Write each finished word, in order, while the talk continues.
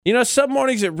You know, some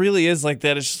mornings it really is like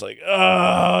that. It's just like,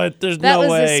 oh, there's That no way.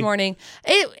 was this morning.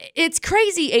 It's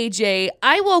crazy, AJ.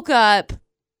 I woke up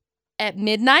at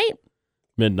midnight.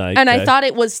 And Okay. I thought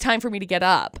it was time for me to get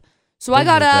up. So I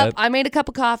got up. I made a cup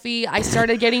of coffee. I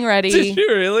started getting ready. Did you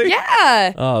really?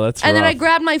 Yeah. Oh, that's And then I rough.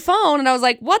 grabbed my phone and I was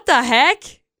like, what the heck?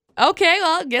 Okay,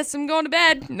 well, I guess I'm going to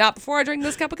bed. Not before I drink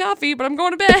this cup of coffee, but I'm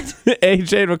going to bed.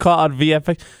 AJ McCall on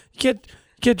VFX. You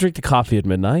can't drink the coffee at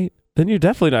midnight. Then you're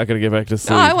definitely not going to get back to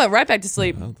sleep. No, I went right back to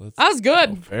sleep. I was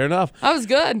good. Fair enough. I was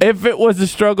good. If it was a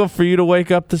struggle for you to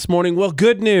wake up this morning, well,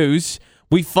 good news.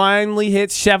 We finally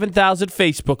hit 7,000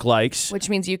 Facebook likes. Which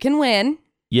means you can win.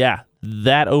 Yeah,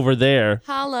 that over there.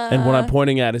 Holla. And what I'm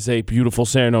pointing at is a beautiful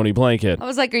Serenoni blanket. I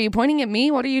was like, are you pointing at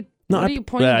me? What are you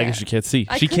pointing at? I guess you can't see.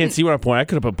 I She can't couldn't- see where I'm pointing. I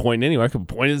could have been pointing anywhere. I could have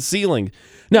pointed at the ceiling.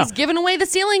 No, He's giving away the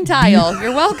ceiling tile.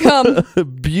 You're welcome.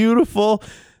 beautiful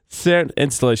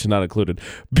installation not included.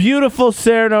 Beautiful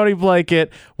Serenoni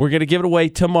blanket. We're going to give it away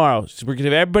tomorrow. So we're going to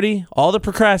give everybody, all the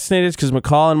procrastinators, because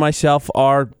McCall and myself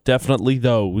are definitely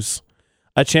those,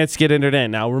 a chance to get entered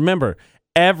in. Now, remember,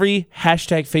 every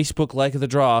hashtag Facebook like of the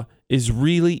draw is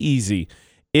really easy.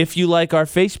 If you like our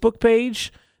Facebook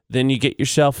page, then you get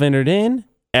yourself entered in.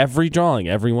 Every drawing,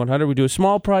 every 100, we do a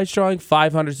small prize drawing.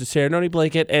 500 is the Serenoni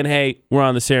blanket. And hey, we're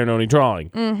on the Serenoni drawing.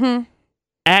 Mm-hmm.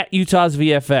 At Utah's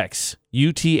VFX,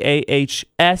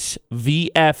 UTAHS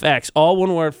VFX, all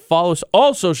one word. Follow us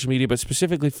all social media, but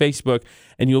specifically Facebook,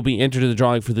 and you'll be entered in the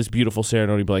drawing for this beautiful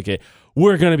Serenoni blanket.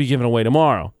 We're going to be giving away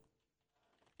tomorrow.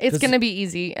 It's going to be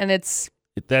easy, and That's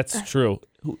true.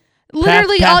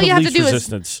 literally Path all of you have to least do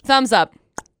resistance. is thumbs up.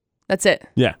 That's it.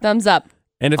 Yeah. Thumbs up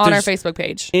And if on our there's Facebook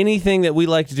page. anything that we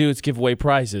like to do is give away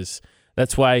prizes.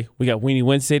 That's why we got Weenie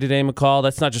Wednesday today, McCall.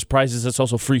 That's not just prizes, that's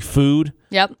also free food.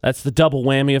 Yep. That's the double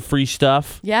whammy of free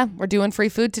stuff. Yeah, we're doing free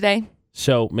food today.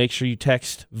 So make sure you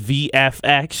text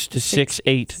VFX to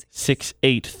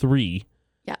 68683.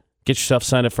 Yeah. Get yourself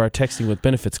signed up for our Texting with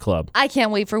Benefits Club. I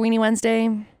can't wait for Weenie Wednesday.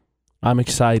 I'm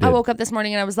excited. I woke up this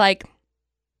morning and I was like,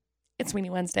 it's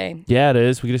Weenie Wednesday. Yeah, it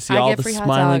is. We get to see I all get the free hot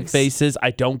smiling dogs. faces. I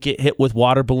don't get hit with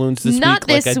water balloons this Not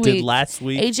week like this I did week. last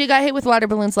week. AJ got hit with water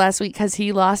balloons last week because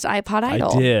he lost iPod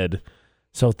Idol. I did.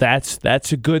 So that's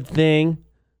a good thing.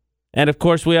 And of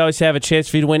course, we always have a chance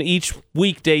for you to win each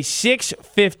weekday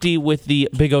 $650 with the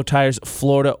Big O Tires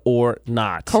Florida or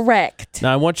Not. Correct.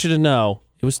 Now, I want you to know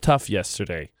it was tough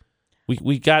yesterday.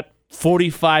 We got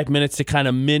 45 minutes to kind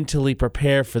of mentally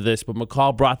prepare for this, but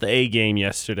McCall brought the A game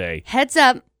yesterday. Heads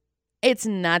up, it's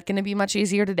not going to be much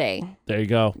easier today. There you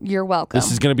go. You're welcome. This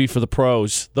is going to be for the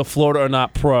pros, the Florida or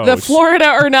Not pros. The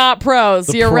Florida or Not pros.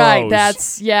 The You're right.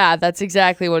 pros. That's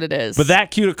exactly what it is. But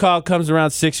that cue to call comes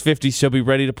around 6:50, so be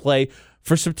ready to play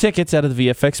for some tickets out of the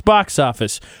VFX box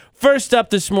office. First up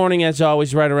this morning, as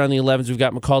always, right around the 11s, we've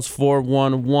got McCall's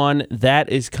 411. That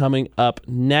is coming up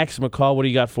next. McCall, what do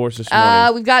you got for us this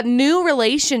morning? We've got new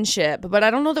relationship, but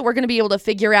I don't know that we're going to be able to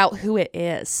figure out who it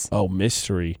is. Oh,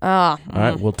 mystery. All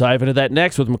right, we'll dive into that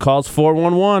next with McCall's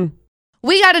 411.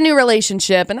 We got a new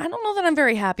relationship, and I don't know that I'm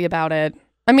very happy about it.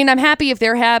 I mean, I'm happy if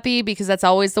they're happy because that's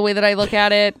always the way that I look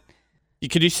at it.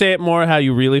 Could you say it more how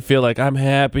you really feel? Like, I'm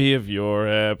happy if you're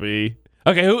happy.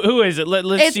 Okay, who is it?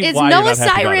 Let's see it's why Noah you're not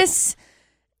happy Cyrus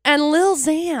and Lil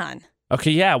Xan.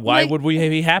 Okay, yeah. Why would we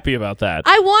be happy about that?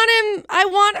 I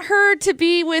want her to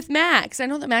be with Max. I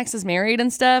know that Max is married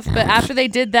and stuff, but after they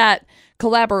did that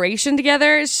collaboration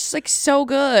together, it's just like so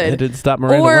good. It didn't stop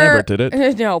Miranda Lambert, did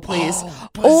it? No, please.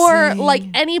 Or like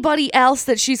anybody else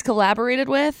that she's collaborated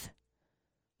with.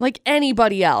 Like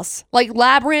anybody else. Like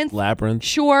Labyrinth.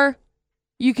 Sure.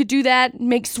 You could do that.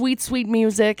 Make sweet, sweet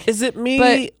music. Is it me?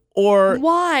 But or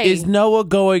why? Is Noah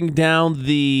going down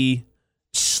the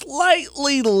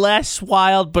slightly less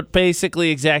wild, but basically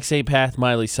exact same path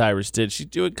Miley Cyrus did? She's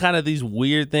doing kind of these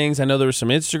weird things. I know there were some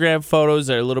Instagram photos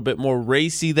that are a little bit more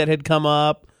racy that had come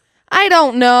up. I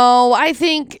don't know. I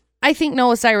think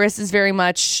Noah Cyrus is very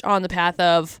much on the path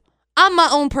of I'm my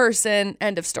own person.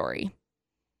 End of story.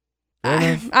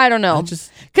 I don't know, because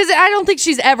I don't think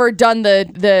she's ever done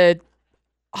the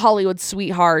Hollywood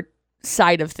sweetheart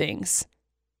side of things.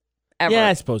 Ever. Yeah,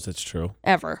 I suppose that's true.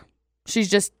 Ever. She's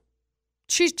just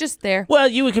there. Well, I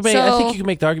think you can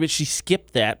make the argument she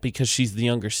skipped that because she's the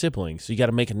younger sibling, so you got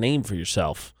to make a name for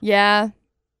yourself. Yeah.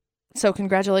 So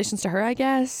congratulations to her, I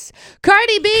guess.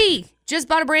 Cardi B just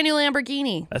bought a brand new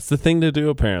Lamborghini. That's the thing to do,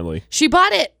 apparently. She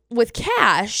bought it with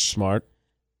cash. Smart.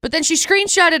 But then she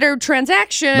screenshotted her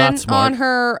transaction on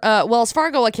her Wells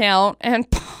Fargo account and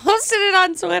posted it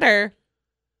on Twitter.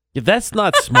 Yeah, that's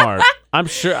not smart. I'm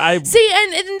sure See,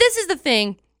 and this is the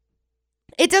thing.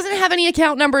 It doesn't have any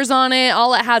account numbers on it.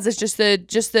 All it has is just the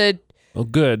Oh,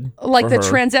 good. Like the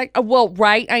transact. Well,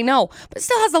 right, I know. But it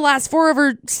still has the last 4 of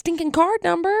her stinking card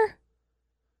number.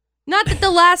 Not that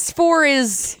the last 4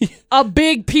 is a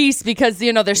big piece because,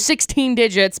 there's 16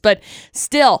 digits, but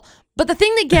still. But the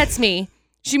thing that gets me,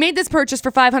 she made this purchase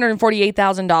for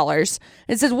 $548,000.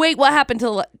 It says, wait, what happened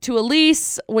to a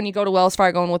lease? When you go to Wells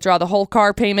Fargo and withdraw the whole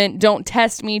car payment, don't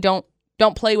test me, don't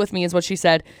play with me is what she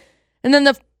said. And then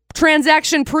the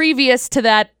transaction previous to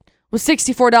that was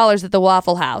 $64 at the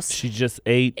Waffle House. She just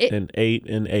ate and ate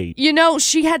and ate.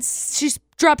 She's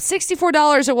dropped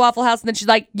 $64 at Waffle House, and then she's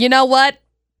like, you know what?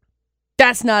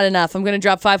 That's not enough. I'm going to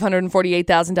drop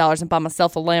 $548,000 and buy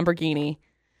myself a Lamborghini.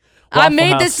 I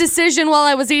made this decision while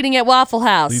I was eating at Waffle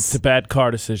House. Leads to bad car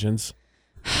decisions.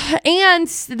 And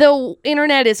the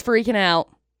internet is freaking out.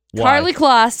 Why? Carly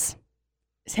Kloss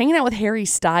is hanging out with Harry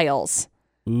Styles.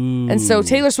 Ooh. And so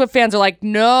Taylor Swift fans are like,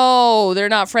 no, they're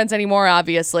not friends anymore,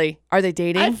 obviously. Are they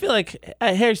dating? I feel like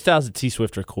Harry Styles and T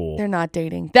Swift are cool. They're not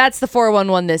dating. That's the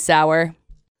 411 this hour.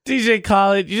 DJ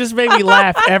Khaled, you just make me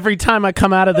laugh every time I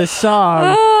come out of this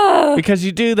song because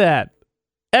you do that.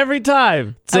 Every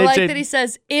time. I like that he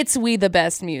says, it's We the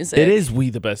Best Music. It is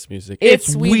We the Best Music.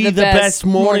 It's We the Best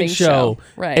Morning Show.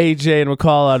 Right. AJ and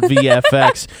McCall on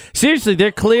VFX. Seriously,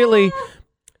 they're clearly...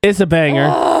 It's a banger.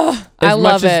 I love it. As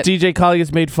much as DJ Khaled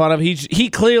gets made fun of, he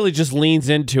clearly just leans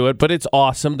into it, but it's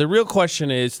awesome. The real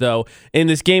question is, though, in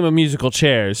this game of musical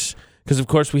chairs, because, of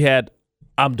course, we had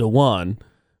I'm the One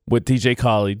with DJ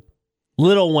Khaled,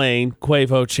 Lil Wayne,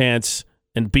 Quavo, Chance,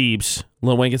 and Biebs.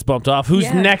 Lil Wayne gets bumped off.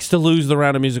 Who's next to lose the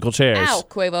round of musical chairs? Ow,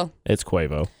 Quavo. It's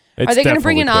Quavo. Are they going to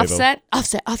bring in Offset?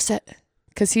 Offset.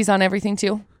 Because he's on everything,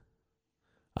 too?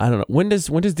 I don't know. When does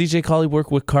DJ Khaled work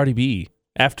with Cardi B?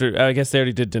 After, I guess they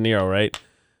already did De Niro, right?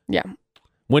 Yeah.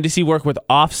 When does he work with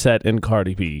Offset and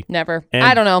Cardi B? Never. And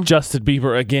I don't know. Justin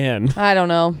Bieber again. I don't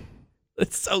know.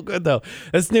 It's so good, though.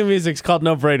 This new music's called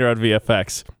No Brainer on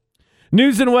VFX.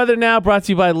 News and weather now brought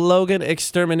to you by Logan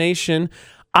Extermination.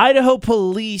 Idaho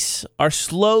police are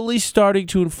slowly starting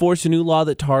to enforce a new law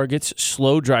that targets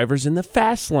slow drivers in the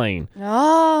fast lane.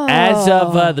 Oh. As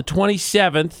of the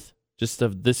 27th, just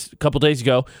of this couple days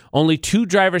ago, only 2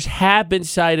 drivers have been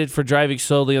cited for driving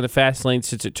slowly on the fast lane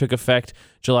since it took effect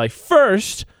July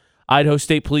 1st. Idaho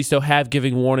State Police, though, have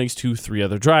given warnings to 3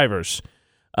 other drivers.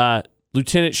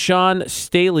 Lieutenant Sean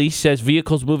Staley says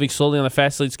vehicles moving slowly on the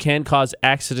fast lanes can cause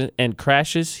accident and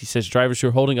crashes. He says drivers who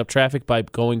are holding up traffic by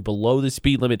going below the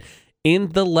speed limit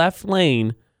in the left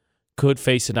lane could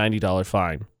face a $90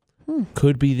 fine.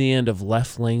 Could be the end of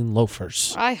left lane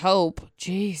loafers. I hope.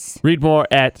 Jeez. Read more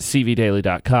at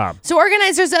cvdaily.com. So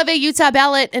organizers of a Utah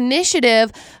ballot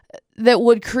initiative that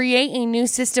would create a new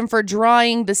system for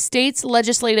drawing the state's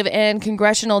legislative and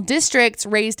congressional districts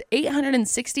raised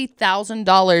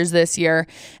 $860,000 this year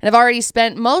and have already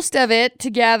spent most of it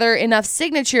to gather enough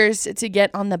signatures to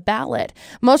get on the ballot.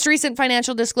 Most recent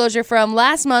financial disclosure from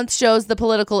last month shows the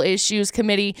Political Issues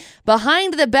Committee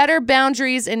behind the Better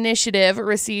Boundaries Initiative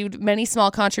received many small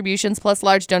contributions plus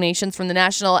large donations from the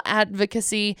National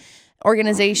Advocacy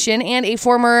Organization and a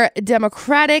former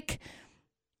Democratic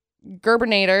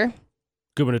gubernatorial.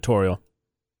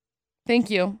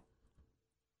 Thank you.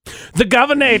 The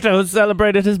governor who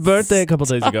celebrated his birthday a couple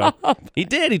days ago. He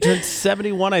did. He turned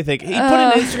 71, I think. He put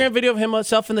an Instagram video of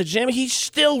himself in the gym. He's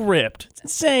still ripped. It's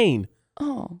insane.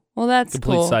 Oh, well, that's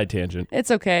Complete side tangent. It's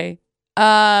okay.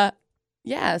 Yeah,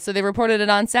 so they reported it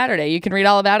on Saturday. You can read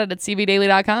all about it at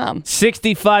cvdaily.com.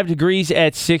 65 degrees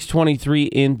at 623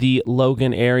 in the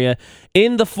Logan area.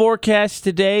 In the forecast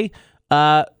today,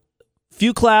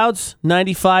 few clouds,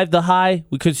 95 the high.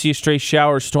 We could see a stray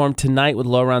shower or storm tonight with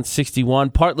low around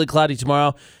 61. Partly cloudy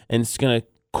tomorrow, and it's going to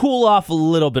cool off a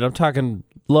little bit. I'm talking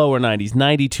lower 90s.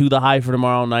 92 the high for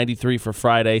tomorrow, 93 for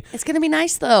Friday. It's going to be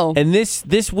nice, though. And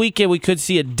this weekend, we could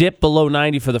see a dip below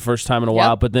 90 for the first time in a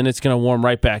while, but then it's going to warm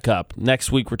right back up.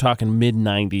 Next week, we're talking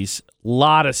mid-90s. A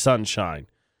lot of sunshine.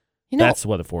 That's the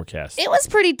weather forecast. It was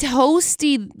pretty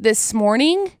toasty this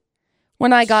morning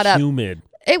when I got up. Humid.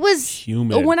 It was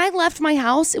humid. When I left my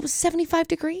house, it was 75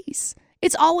 degrees.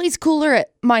 It's always cooler at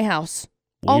my house.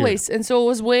 Weird. Always. And so it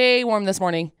was way warm this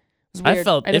morning. It was weird.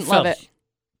 I didn't love it.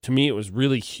 To me, it was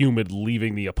really humid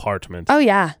leaving the apartment. Oh,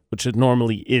 yeah. Which it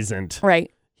normally isn't. Right.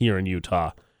 Here in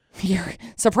Utah.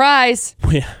 Surprise.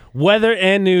 Weather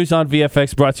and news on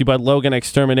VFX brought to you by Logan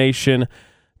Extermination.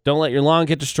 Don't let your lawn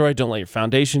get destroyed. Don't let your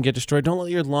foundation get destroyed. Don't let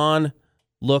your lawn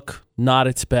look not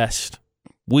its best.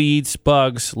 Weeds,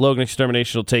 bugs, Logan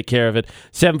Extermination will take care of it.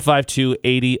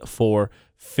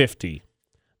 752-8450.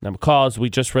 Now, McCall, as we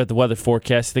just read the weather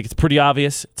forecast, I think it's pretty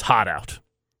obvious. It's hot out.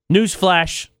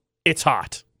 Newsflash, it's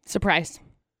hot. Surprise.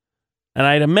 And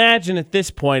I'd imagine at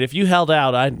this point, if you held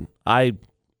out,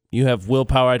 You have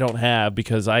willpower I don't have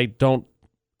because I don't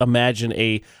imagine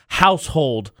a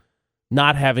household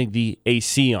not having the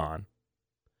AC on.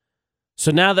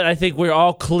 So now that I think we're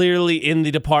all clearly in the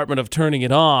department of turning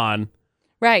it on,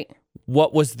 right?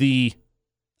 What was the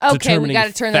we got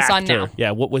to turn this on now.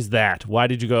 Yeah, what was that? Why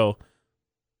did you go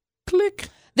click?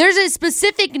 There's a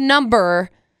specific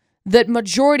number that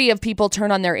majority of people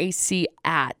turn on their AC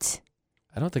at.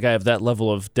 I don't think I have that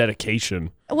level of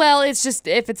dedication. Well, it's just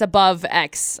if it's above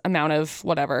X amount of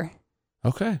whatever.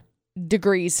 Okay.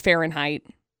 Degrees Fahrenheit.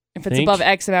 If it's above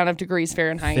X amount of degrees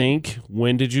Fahrenheit.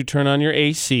 When did you turn on your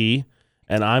AC?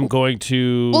 And I'm going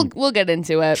to... We'll get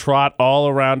into it. Trot all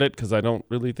around it because I don't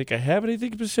really think I have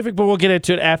anything specific, but we'll get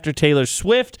into it after Taylor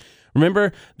Swift.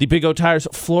 Remember, the Big O Tires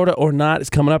Florida or Not is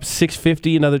coming up,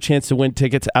 $650, another chance to win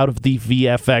tickets out of the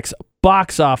VFX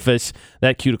box office.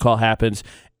 That cue to call happens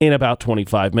in about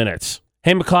 25 minutes.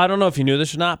 Hey, McCall, I don't know if you knew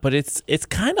this or not, but it's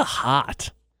kind of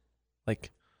hot.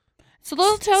 Like, it's a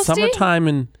little toasty. Summertime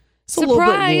and... It's a little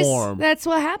bit warm. That's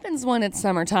what happens when it's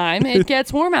summertime. It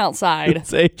gets warm outside.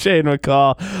 It's AJ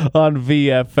McCall on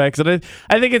VFX. And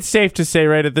I think it's safe to say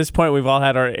right at this point we've all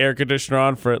had our air conditioner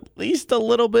on for at least a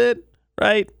little bit,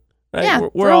 right? Yeah,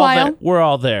 we're for a all while. There. We're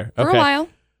all there. For a while.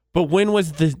 But when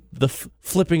was the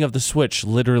flipping of the switch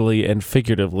literally and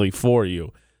figuratively for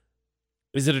you?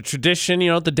 Is it a tradition?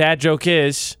 You know, the dad joke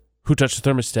is, who touched the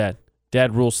thermostat?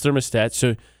 Dad rules thermostat.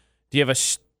 So do you have a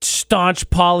staunch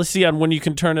policy on when you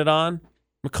can turn it on,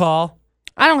 McCall?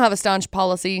 I don't have a staunch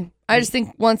policy. I just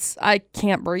think once I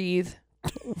can't breathe,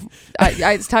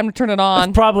 it's time to turn it on.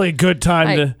 It's probably a good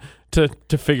time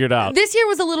to figure it out. This year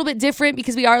was a little bit different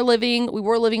because we were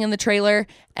living in the trailer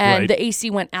and the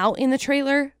AC went out in the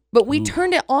trailer, but we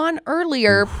turned it on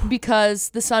earlier because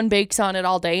the sun bakes on it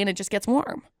all day and it just gets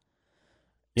warm.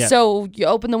 Yeah. So you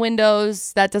open the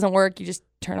windows, that doesn't work. You just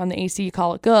turn on the AC, you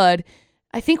call it good.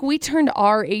 I think we turned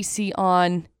our AC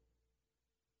on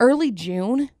early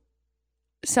June,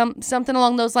 something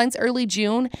along those lines, early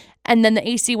June, and then the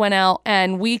AC went out,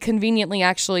 and we conveniently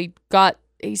actually got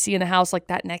AC in the house like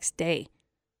that next day.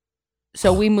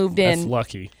 So we moved in. That's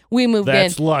lucky. We moved in.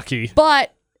 That's lucky.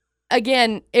 But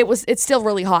again, it's still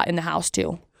really hot in the house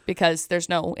too because there's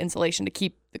no insulation to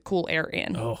keep the cool air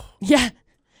in. Oh. Yeah.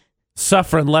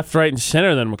 Suffering left, right, and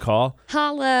center then, McCall.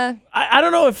 Holla. I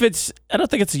don't know if I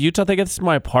don't think it's a Utah. I think it's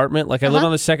my apartment. Like, I live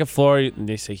on the second floor, and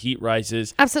they say heat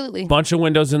rises. Absolutely. Bunch of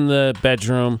windows in the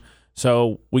bedroom,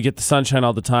 so we get the sunshine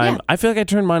all the time. Yeah. I feel like I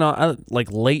turned mine on,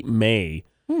 like, late May.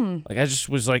 Like, I just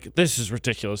was like, this is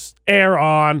ridiculous. Air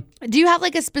on. Do you have,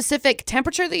 like, a specific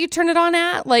temperature that you turn it on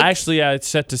at? Like, actually, yeah, it's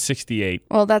set to 68.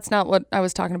 Well, that's not what I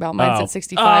was talking about. Mine's at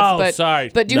 65. Oh,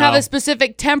 sorry. But do you have a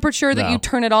specific temperature that you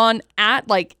turn it on at?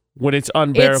 Like, when it's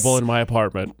unbearable in my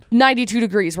apartment. 92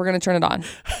 degrees, we're going to turn it on.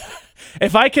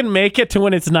 If I can make it to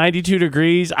when it's 92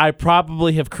 degrees, I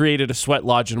probably have created a sweat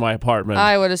lodge in my apartment.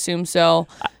 I would assume so.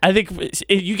 I think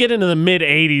you get into the mid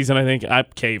 80s and I think I'm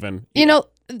caving. You know,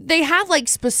 they have like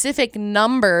specific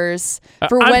numbers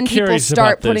for when people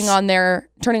start turning on their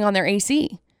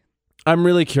AC. I'm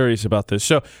really curious about this.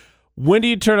 So when do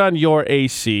you turn on your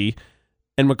AC?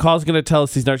 And McCall's going to tell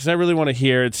us these numbers. I really want to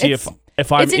hear and see if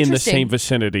I'm in the same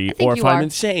vicinity or if I'm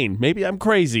insane. Maybe I'm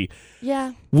crazy.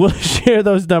 Yeah. We'll share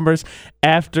those numbers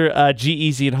after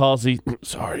G-Eazy and Halsey.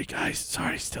 Sorry, guys.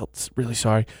 Sorry. Still really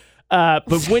sorry.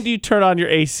 But when do you turn on your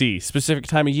AC? Specific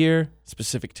time of year?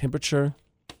 Specific temperature?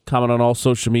 Comment on all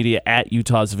social media at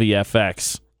Utah's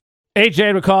VFX.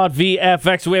 AJ McCall at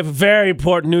VFX. We have a very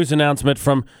important news announcement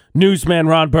from newsman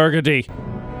Ron Burgundy.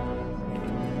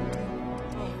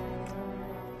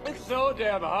 It's so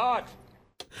damn hot.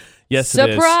 Yes, it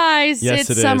is. Surprise! Yes,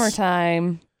 it's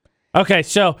summertime. Okay,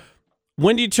 so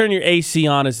when do you turn your AC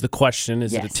on is the question.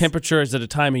 Is it a temperature? Is it a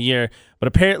time of year? But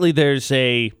apparently there's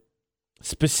a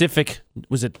specific,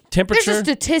 was it temperature? There's a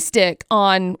statistic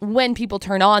on when people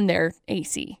turn on their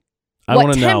AC. I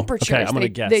want to know. Temperatures Okay, I'm going to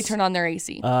guess. They turn on their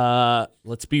AC.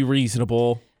 Let's be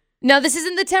reasonable. No, this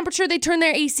isn't the temperature they turn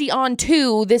their AC on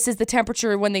to. This is the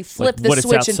temperature when they flip the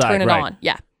switch and turn it on.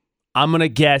 Yeah. I'm going to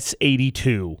guess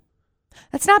 82.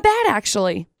 That's not bad,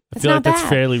 actually. I feel like that's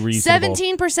fairly reasonable.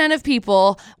 17% of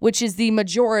people, which is the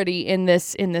majority in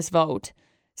this vote,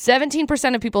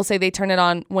 17% of people say they turn it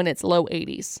on when it's low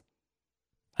 80s.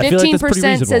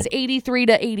 15% says 83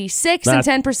 to 86, and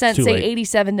 10% say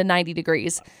 87 to 90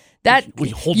 degrees.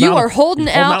 You are holding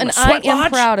out, and I am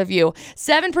proud of you.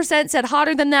 7% said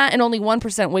hotter than that, and only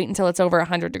 1% wait until it's over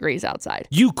 100 degrees outside.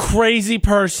 You crazy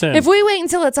person. If we wait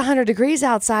until it's 100 degrees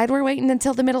outside, we're waiting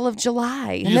until the middle of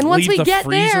July. And then once we get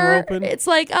there, it's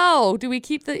like, oh, do we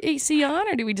keep the AC on,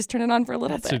 or do we just turn it on for a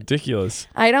little bit? That's ridiculous.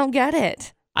 I don't get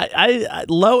it. I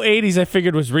low 80s I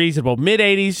figured was reasonable. Mid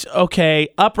 80s, okay.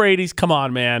 Upper 80s, come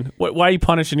on, man. Why are you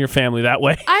punishing your family that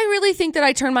way? I really think that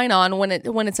I turn mine on when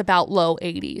it's about low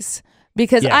 80s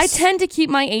because I tend to keep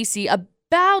my AC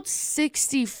about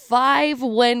 65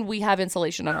 when we have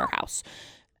insulation in our house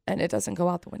and it doesn't go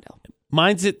out the window.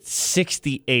 Mine's at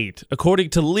 68. According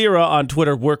to Lyra on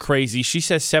Twitter, we're crazy. She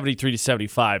says 73 to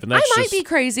 75, and that's I might be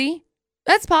crazy.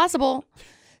 That's possible.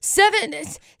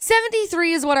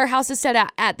 73 is what our house is set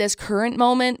at this current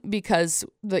moment because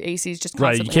the AC is just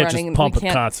constantly running. Right, you can't just pump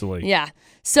it constantly. Yeah.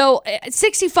 So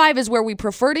 65 is where we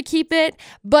prefer to keep it.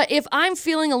 But if I'm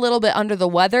feeling a little bit under the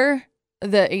weather,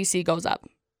 the AC goes up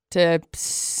to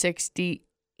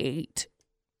 68.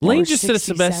 Lane just sent us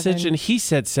a message and he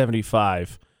said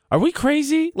 75. Are we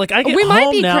crazy? Like, I get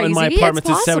home now and my apartment's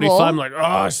at 75. I'm like,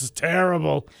 oh, this is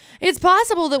terrible. It's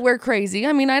possible that we're crazy.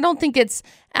 I mean, I don't think it's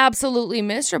absolutely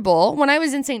miserable. When I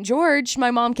was in St. George, my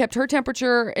mom kept her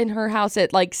temperature in her house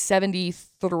at like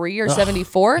 73 or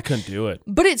 74. I couldn't do it.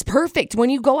 But it's perfect. When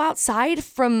you go outside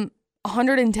from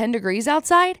 110 degrees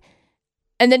outside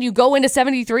and then you go into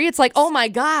 73, it's like, oh my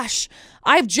gosh,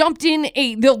 I've jumped in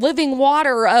the living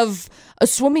water of a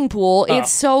swimming pool.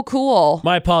 It's so cool.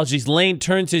 My apologies. Lane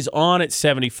turns his on at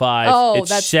 75. Oh,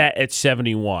 it's set at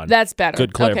 71. That's better.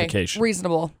 Good clarification. Okay.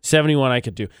 Reasonable. 71 I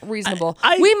could do. Reasonable.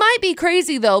 We might be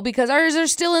crazy, though, because ours are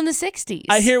still in the 60s.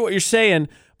 I hear what you're saying,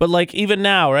 but like even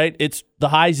now, right? It's the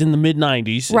high's in the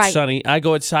mid-90s. It's sunny. I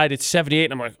go outside, it's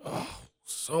 78, and I'm like, oh,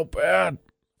 so bad.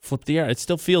 Flip the air. It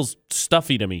still feels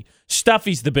stuffy to me.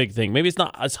 Stuffy's the big thing. Maybe it's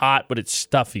not as hot, but it's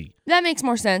stuffy. That makes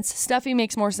more sense. Stuffy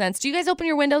makes more sense. Do you guys open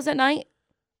your windows at night?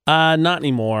 Not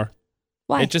anymore.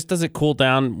 Why? It just doesn't cool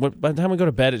down. By the time we go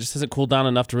to bed, it just doesn't cool down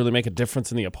enough to really make a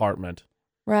difference in the apartment.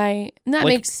 Right. And that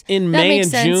makes in May and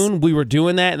June, we were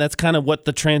doing that, and that's kind of what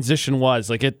the transition was.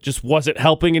 Like, it just wasn't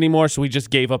helping anymore, so we just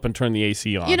gave up and turned the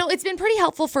AC on. You know, it's been pretty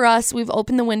helpful for us. We've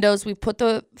opened the windows. We've put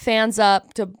the fans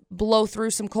up to blow through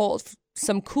some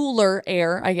cooler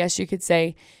air, I guess you could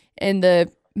say, in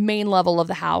the main level of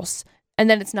the house. And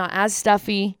then it's not as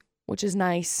stuffy, which is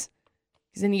nice.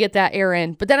 Because then you get that air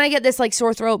in. But then I get this like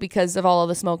sore throat because of all of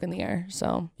the smoke in the air.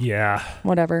 So yeah.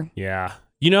 Whatever. Yeah.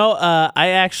 You know, I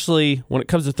actually, when it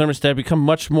comes to thermostat, become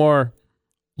much more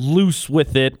loose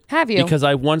with it. Have you? Because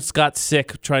I once got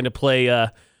sick trying to play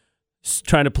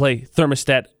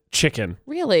thermostat chicken.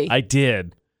 Really? I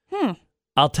did.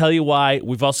 I'll tell you why.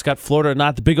 We've also got Florida or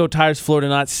Not, the Big O Tires Florida or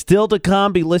Not still to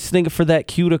come. Be listening for that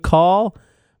cue to call,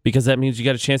 because that means you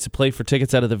got a chance to play for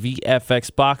tickets out of the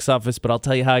VFX box office. But I'll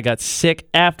tell you how I got sick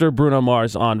after Bruno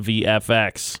Mars on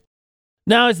VFX.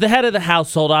 Now, as the head of the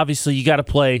household, obviously you got to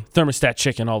play thermostat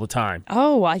chicken all the time.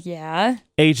 Oh, yeah.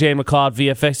 AJ McCall at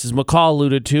VFX, as McCall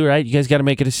alluded to, right? You guys got to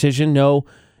make a decision. No,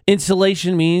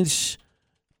 insulation means,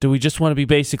 do we just want to be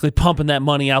basically pumping that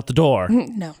money out the door?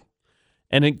 No.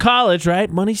 And in college, right,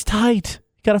 money's tight.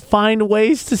 You got to find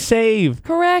ways to save.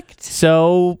 Correct.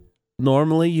 So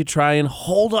normally you try and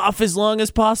hold off as long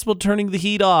as possible, turning the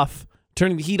heat off,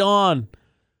 turning the heat on.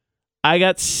 I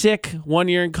got sick one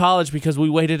year in college because we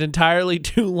waited entirely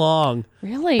too long.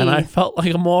 Really? And I felt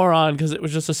like a moron because it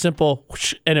was just a simple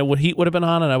whoosh, and heat would have been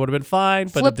on and I would have been fine,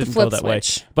 but it didn't go that way.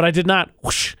 But I did not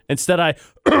whoosh. Instead, I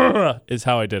is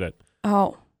how I did it.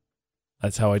 Oh.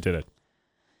 That's how I did it.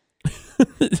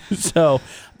 So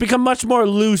become much more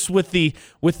loose with the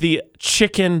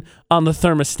chicken on the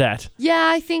thermostat. Yeah,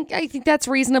 I think that's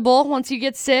reasonable. Once you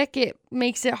get sick, it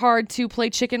makes it hard to play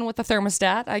chicken with the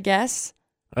thermostat, I guess.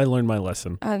 I learned my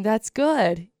lesson. That's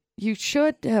good. You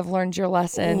should have learned your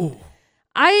lesson. Ooh.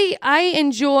 I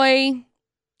enjoy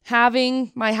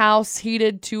having my house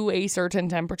heated to a certain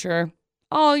temperature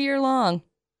all year long.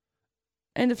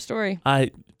 End of story.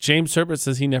 James Herbert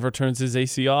says he never turns his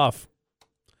AC off.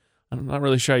 I'm not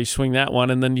really sure how you swing that one.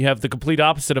 And then you have the complete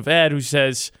opposite of Ed, who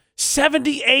says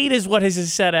 78 is what his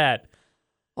is set at.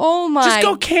 Oh my! Just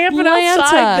go camping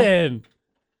outside then.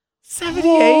 78.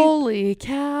 Holy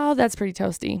cow, that's pretty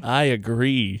toasty. I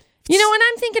agree. You know, and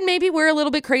I'm thinking maybe we're a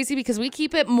little bit crazy because we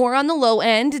keep it more on the low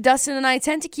end. Dustin and I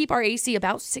tend to keep our AC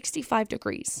about 65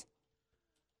 degrees.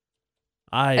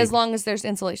 As long as there's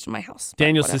insulation in my house.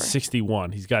 Daniel says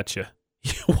 61. He's got you.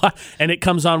 And it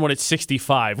comes on when it's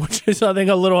 65, which is, I think,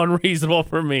 a little unreasonable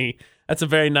for me. That's a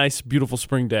very nice, beautiful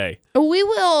spring day. We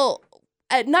will,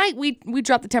 at night, we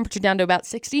drop the temperature down to about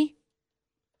 60.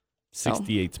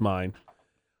 68's mine.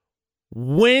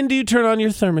 When do you turn on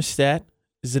your thermostat?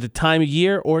 Is it a time of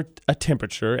year or a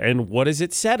temperature? And what is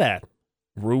it set at?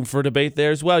 Room for debate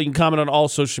there as well. You can comment on all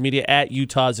social media at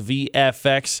Utah's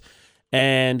VFX.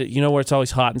 And you know where it's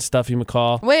always hot and stuffy,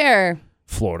 McCall? Where?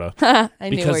 Florida. I knew where you were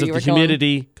going. Because of the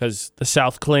humidity, because the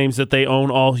South claims that they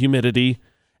own all humidity.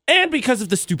 and because of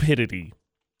the stupidity.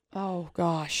 Oh,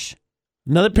 gosh.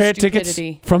 Another pair of tickets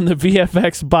from the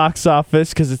VFX box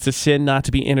office, because it's a sin not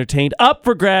to be entertained, up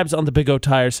for grabs on the Big O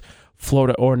Tires,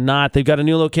 Florida or not. They've got a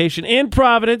new location in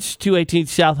Providence, 218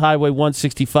 South Highway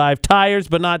 165. Tires,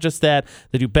 but not just that.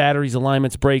 They do batteries,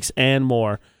 alignments, brakes, and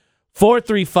more.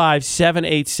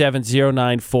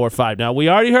 435-787-0945. Now, we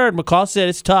already heard McCall said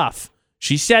it's tough.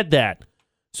 She said that.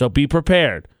 So be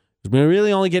prepared. We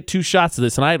really only get 2 shots of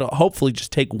this, and I'd hopefully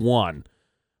just take one.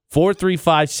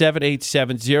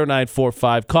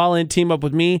 435-787-0945. Call in, team up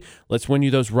with me. Let's win you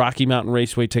those Rocky Mountain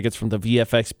Raceway tickets from the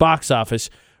VFX box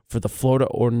office for the Florida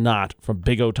or Not from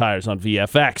Big O Tires on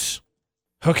VFX.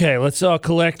 Okay, let's all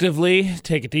collectively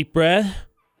take a deep breath.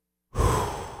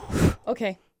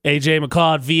 Okay. AJ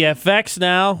McCall at VFX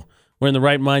now. We're in the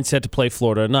right mindset to play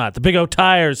Florida or Not. The Big O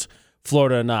Tires,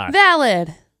 Florida or Not.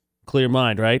 Valid. Clear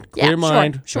mind, right? Yeah, Clear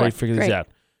mind. Sure. Ready to figure these out.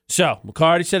 So, McCall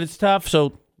already said it's tough,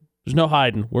 so there's no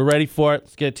hiding. We're ready for it.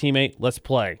 Let's get a teammate. Let's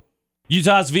play.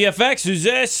 Utah's VFX. Who's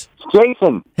this?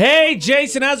 Jason. Hey,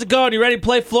 Jason. How's it going? You ready to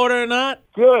play Florida or Not?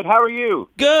 Good. How are you?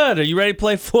 Good. Are you ready to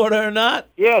play Florida or Not?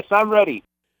 Yes, I'm ready.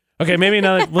 Okay, maybe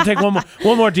another. We'll take one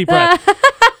more deep breath.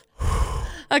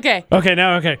 Okay.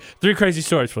 Okay. 3 crazy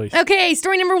stories, please. Okay,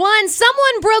 story number 1.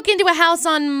 Someone broke into a house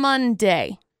on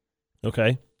Monday.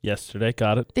 Okay. Yesterday.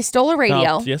 Got it. They stole a radio.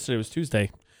 No, yesterday was Tuesday.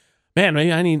 Man,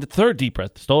 maybe I need the 3rd deep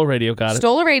breath. Stole a radio. Got it.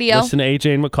 Stole a radio. Listen to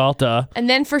AJ and McCall. Duh. And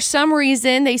then for some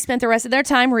reason, they spent the rest of their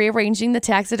time rearranging the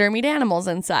taxidermied animals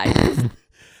inside.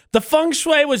 The feng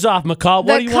shui was off, McCall.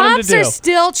 What do you want him to do? The cops are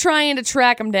still trying to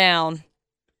track him down.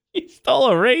 He stole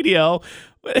a radio.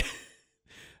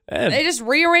 They just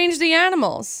rearranged the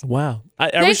animals. Wow.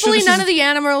 Thankfully, none of the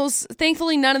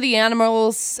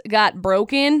animals got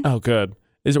broken. Oh, good.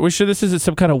 Are we sure this isn't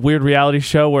some kind of weird reality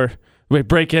show where we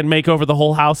break in, make over the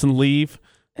whole house, and leave?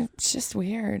 It's just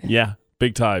weird. Yeah,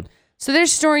 big time. So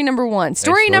there's story number 1.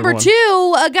 Story number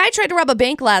 2, a guy tried to rob a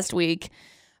bank last week,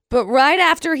 but right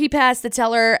after he passed the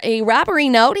teller a robbery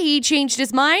note, he changed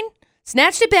his mind,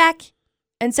 snatched it back,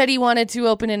 and said he wanted to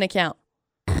open an account.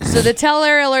 So the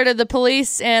teller alerted the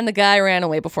police, and the guy ran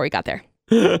away before he got there.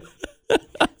 So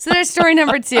there's story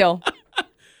number 2.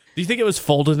 Do you think it was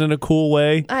folded in a cool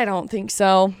way? I don't think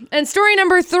so. And story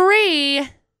number 3, a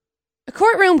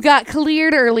courtroom got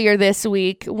cleared earlier this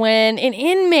week when an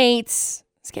inmate is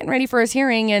getting ready for his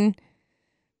hearing, and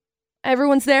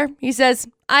everyone's there. He says,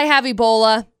 I have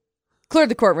Ebola. Cleared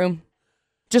the courtroom.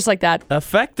 Just like that.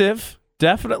 Effective.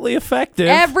 Definitely effective.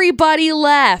 Everybody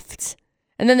left.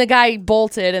 And then the guy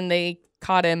bolted, and they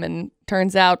caught him, and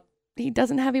turns out he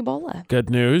doesn't have Ebola. Good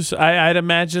news. I'd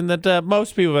imagine that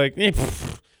most people are like,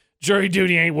 jury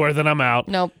duty ain't worth it. I'm out.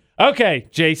 Nope. Okay,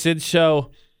 Jason.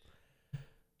 So,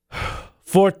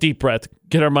 4th deep breath.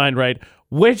 Get our mind right.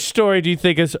 Which story do you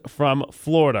think is from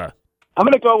Florida? I'm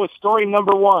going to go with story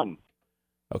number 1.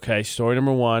 Okay, story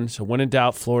number 1. So, when in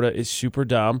doubt, Florida is super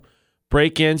dumb.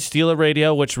 Break in, steal a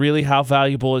radio, which really, how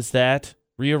valuable is that?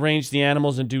 Rearrange the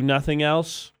animals and do nothing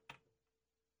else?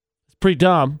 It's pretty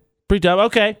dumb. Pretty dumb.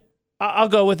 Okay, I'll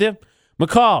go with you.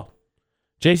 McCall.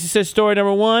 Jason says story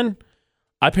number 1.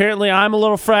 Apparently, I'm a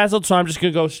little frazzled, so I'm just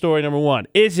going to go story number 1.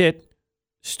 Is it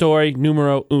story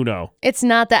numero 1? It's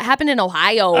not. That happened in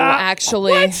Ohio,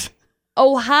 actually. What?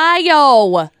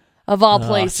 Ohio, of all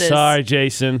places. Sorry,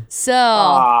 Jason.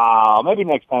 So. Maybe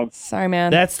next time. Sorry, man.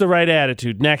 That's the right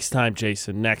attitude. Next time,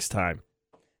 Jason. Next time.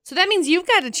 So that means you've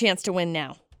got a chance to win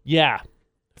now. Yeah.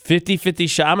 50-50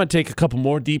 shot. I'm going to take a couple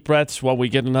more deep breaths while we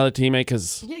get another teammate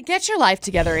because... Get your life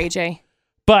together, AJ.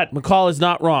 But McCall is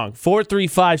not wrong.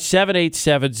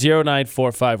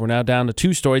 435-787-0945. We're now down to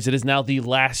 2 stories. It is now the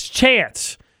last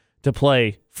chance to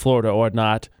play Florida or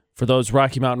Not for those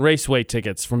Rocky Mountain Raceway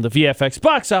tickets from the VFX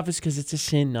box office because it's a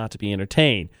sin not to be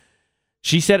entertained.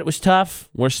 She said it was tough.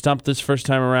 We're stumped this first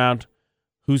time around.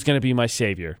 Who's going to be my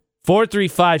savior?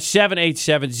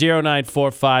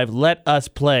 435-787-0945. Let us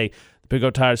play the Big O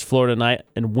Tires Florida Night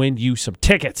and win you some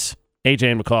tickets.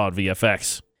 AJ and McCall at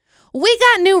VFX. We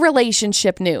got new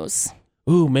relationship news.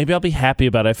 Ooh, maybe I'll be happy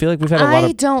about it. I feel like we've had a lot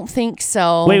of... I don't think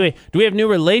so. Wait. Do we have new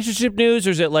relationship news or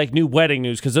is it like new wedding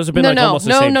news? Because those have been almost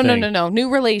the same thing. No.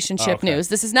 New relationship news.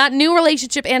 This is not new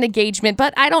relationship and engagement,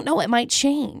 but I don't know. It might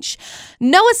change.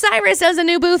 Noah Cyrus has a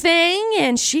new boo thing,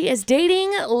 and she is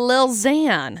dating Lil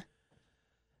Xan.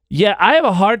 Yeah, I have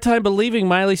a hard time believing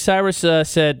Miley Cyrus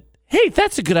said, hey,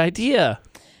 that's a good idea.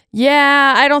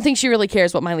 Yeah, I don't think she really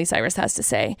cares what Miley Cyrus has to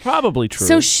say. Probably true.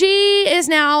 So she is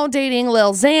now dating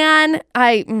Lil Xan.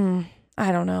 I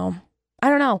don't know.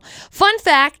 Fun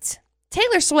fact,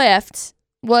 Taylor Swift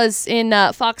was in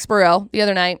Foxborough the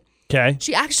other night. Okay.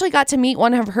 She actually got to meet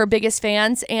one of her biggest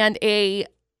fans and a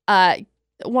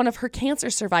one of her cancer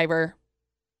survivor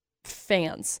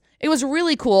fans. It was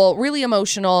really cool, really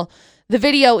emotional. The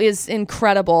video is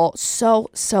incredible. So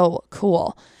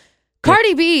cool.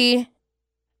 Cardi B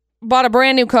bought a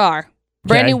brand new car.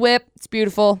 Brand new whip. It's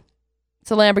beautiful.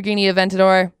 It's a Lamborghini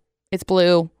Aventador. It's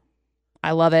blue.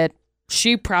 I love it.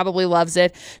 She probably loves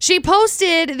it. She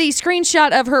posted the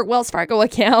screenshot of her Wells Fargo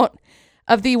account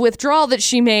of the withdrawal that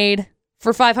she made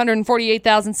for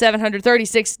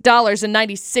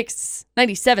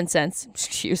 $548,736.97.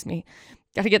 Excuse me.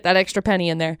 Got to get that extra penny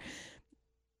in there.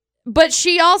 But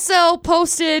she also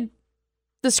posted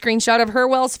the screenshot of her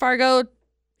Wells Fargo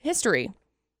history,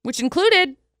 which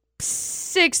included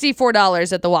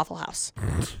 $64 at the Waffle House.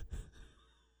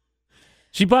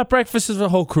 She bought breakfast as a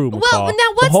whole crew, McCall. Well,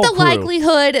 now what's the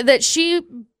likelihood that she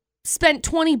spent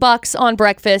 $20 on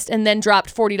breakfast and then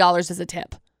dropped $40 as a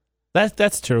tip?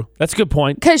 That's true. That's a good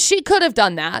point. Because she could have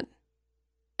done that.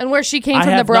 And where she came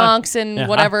from the Bronx and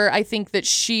whatever, I think that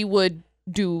she would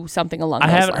do something along those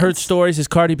lines. I haven't heard stories as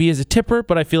Cardi B as a tipper,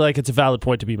 but I feel like it's a valid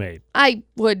point to be made. I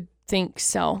would think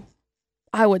so.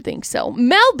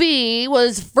 Mel B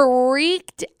was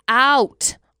freaked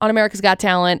out on America's Got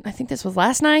Talent. I think this was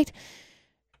last night.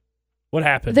 What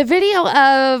happened? The video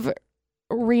of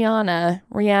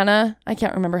Rihanna, I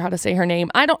can't remember how to say her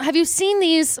name. Have you seen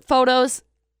these photos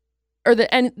or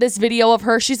this video of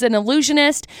her? She's an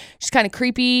illusionist. She's kind of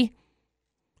creepy.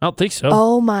 I don't think so.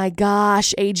 Oh my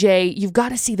gosh, AJ, you've got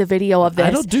to see the video of this. I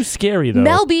don't do scary though.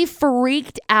 Mel B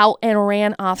freaked out and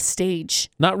ran off stage.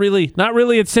 Not really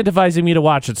incentivizing me to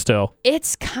watch it still.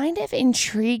 It's kind of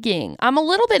intriguing. I'm a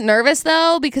little bit nervous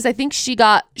though because I think she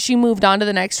moved on to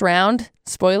the next round.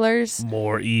 Spoilers.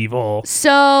 More evil.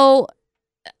 So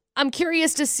I'm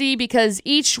curious to see because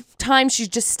each time she's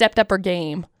just stepped up her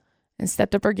game. It's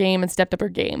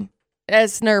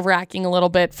nerve-wracking a little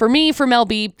bit. For me, for Mel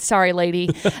B, sorry, lady.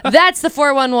 That's the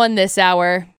 411 this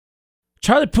hour.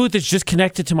 Charlie Puth is just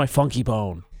connected to my funky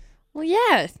bone. Well,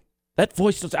 yeah. That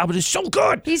voice notes album is so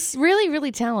good. He's really,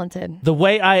 really talented. The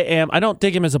Way I Am. I don't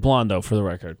dig him as a blonde, though, for the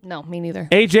record. No, me neither.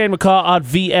 AJ McCall on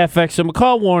VFX. So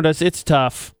McCall warned us it's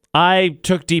tough. I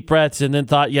took deep breaths and then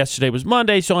thought yesterday was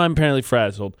Monday, so I'm apparently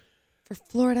frazzled. For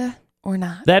Florida or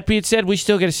not. That being said, we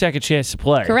still get a second chance to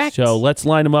play. Correct. So let's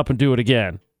line them up and do it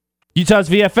again. Utah's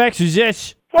VFX, who's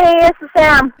this? Hey, this is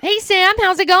Sam. Hey, Sam.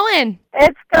 How's it going?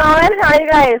 It's going. How are you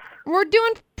guys? We're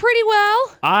doing pretty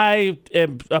well. I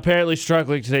am apparently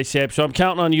struggling today, Sam, so I'm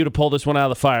counting on you to pull this one out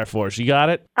of the fire for us. You got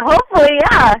it? Hopefully,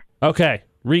 yeah. Okay.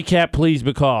 Recap, please,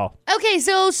 McCall. Okay,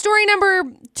 so story number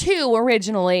 2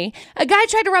 originally. A guy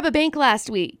tried to rob a bank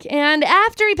last week, and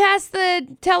after he passed the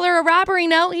teller a robbery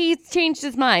note, he changed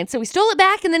his mind. So he stole it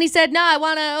back, and then he said, no, I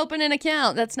want to open an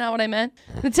account. That's not what I meant.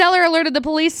 The teller alerted the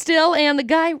police still, and the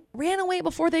guy ran away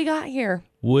before they got here.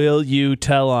 Will you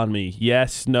tell on me?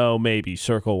 Yes, no, maybe.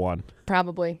 Circle 1.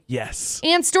 Probably. Yes.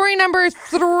 And story number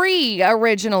 3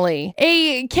 originally.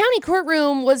 A county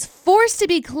courtroom was forced to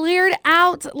be cleared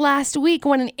out last week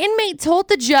when an inmate told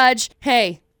the judge,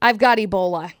 hey, I've got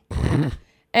Ebola.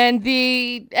 And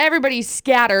everybody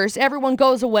scatters. Everyone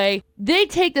goes away. They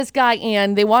take this guy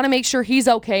in. They want to make sure he's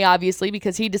okay, obviously,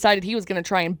 because he decided he was going to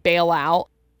try and bail out.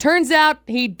 Turns out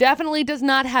he definitely does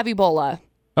not have Ebola.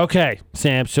 Okay,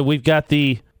 Sam, so we've got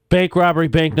the bank robbery,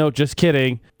 banknote, just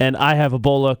kidding, and I have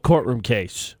Ebola courtroom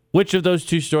case. Which of those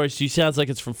two stories to you sounds like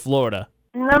it's from Florida?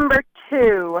 Number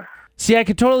 2. See, I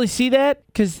could totally see that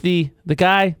because the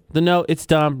guy, the note, it's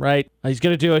dumb, right? He's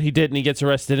going to do it. He didn't. He gets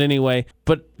arrested anyway.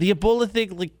 But the Ebola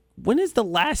thing, like, when is the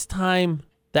last time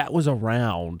that was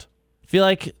around? I feel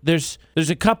like there's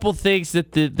a couple things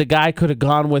that the guy could have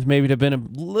gone with maybe to have been a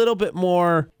little bit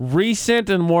more recent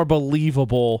and more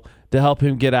believable to help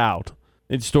him get out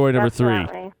in story number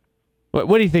 3.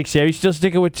 What do you think, Sam? You still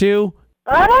sticking with 2?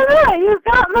 I don't know. You've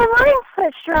got my mind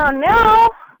switched around now.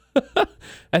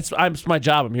 That's my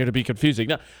job. I'm here to be confusing.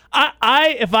 Now,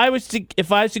 if I was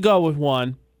to go with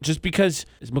 1, just because,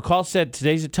 as McCall said,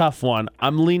 today's a tough one,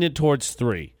 I'm leaning towards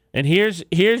 3. And here's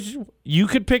you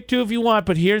could pick 2 if you want,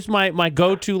 but here's my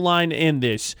go-to line in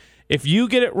this. If you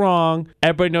get it wrong,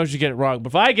 everybody knows you get it wrong. But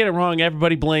if I get it wrong,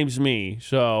 everybody blames me.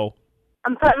 So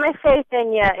I'm putting my faith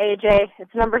in you, AJ.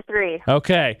 It's number 3.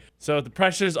 okay, so the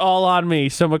pressure's all on me.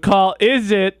 So McCall,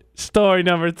 is it story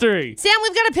number 3? Sam,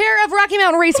 we've got a pair of Rocky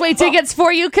Mountain Raceway tickets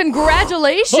for you.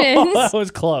 Congratulations. That was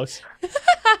close.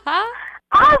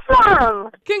 Awesome.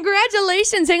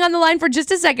 Congratulations. Hang on the line for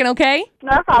just a second, okay?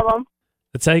 No problem.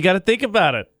 That's how you got to think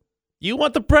about it. You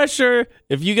want the pressure.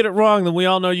 If you get it wrong, then we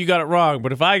all know you got it wrong.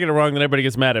 But if I get it wrong, then everybody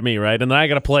gets mad at me, right? And then I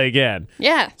got to play again.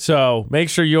 Yeah. So make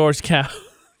sure yours counts.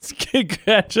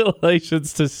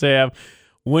 Congratulations to Sam.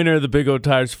 winner of the Big O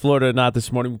Tires Florida or Not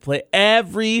this morning. We play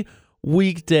every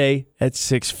weekday at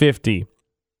 6:50.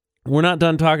 We're not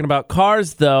done talking about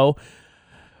cars, though.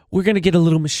 We're going to get a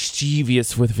little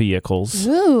mischievous with vehicles.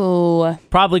 Ooh.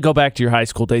 Probably go back to your high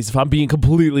school days, if I'm being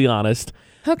completely honest.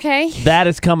 Okay. That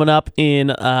is coming up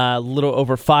in a little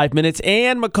over 5 minutes.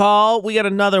 And, McCall, we got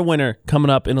another winner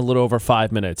coming up in a little over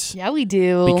 5 minutes. Yeah, we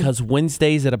do. Because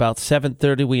Wednesdays at about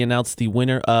 7:30, we announce the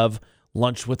winner of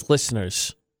Lunch with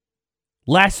Listeners.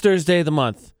 Last Thursday of the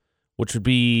month, which would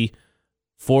be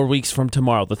 4 weeks from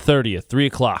tomorrow, the 30th, 3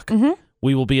 o'clock. Mm-hmm.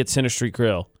 We will be at Center Street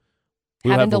Grill.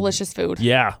 Having delicious food.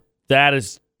 Yeah, that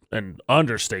is an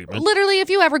understatement. Literally, if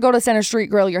you ever go to Center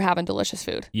Street Grill, you're having delicious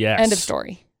food. Yes. End of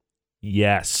story.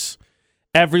 Yes.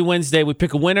 Every Wednesday, we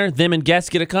pick a winner. Them and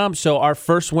guests get to come. So our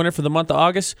first winner for the month of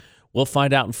August, we'll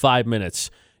find out in 5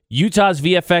 minutes.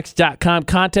 UtahsVFX.com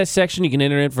contest section. You can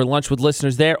enter in for Lunch with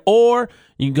Listeners there, or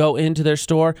you can go into their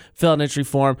store, fill out an entry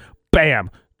form,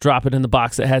 bam, drop it in the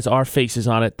box that has our faces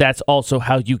on it. That's also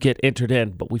how you get entered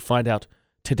in. But we find out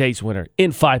today's winner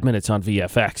in 5 minutes on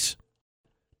VFX.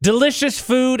 Delicious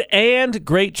food and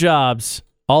great jobs,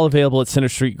 all available at Center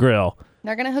Street Grill.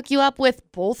 They're going to hook you up with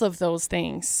both of those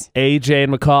things. AJ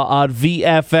and McCall on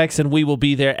VFX, and we will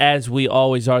be there as we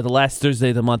always are the last Thursday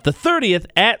of the month, the 30th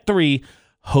at 3,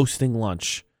 hosting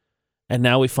lunch. And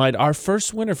now we find our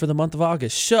first winner for the month of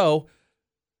August. So,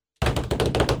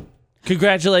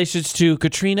 congratulations to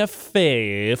Katrina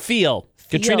Feel.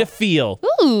 Katrina Feel.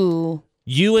 Ooh.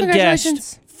 You and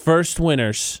guest, first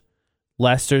winners.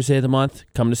 Last Thursday of the month,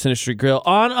 come to Center Street Grill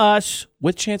on us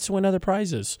with chance to win other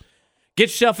prizes. Get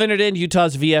yourself entered in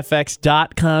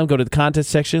UtahsVFX.com. Go to the contest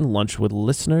section, Lunch with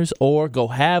Listeners, or go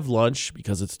have lunch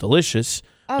because it's delicious.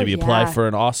 Maybe apply for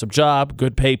an awesome job,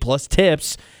 good pay plus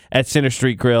tips at Center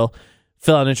Street Grill.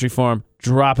 Fill out an entry form,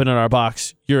 drop it in our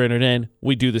box. You're entered in.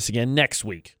 We do this again next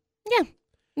week. Yeah.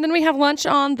 And then we have lunch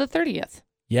on the 30th.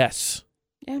 Yes.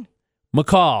 Yeah.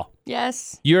 McCall.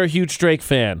 Yes. You're a huge Drake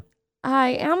fan. I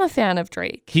am a fan of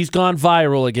Drake. He's gone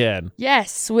viral again.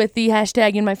 Yes, with the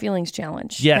hashtag In My Feelings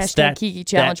challenge. Yes, hashtag Kiki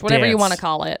challenge, whatever you want to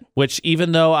call it. Which,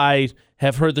 even though I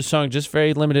have heard the song just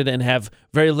very limited and have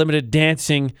very limited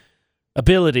dancing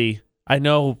ability, I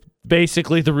know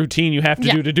basically the routine you have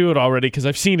to do it already because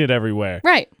I've seen it everywhere.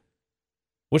 Right.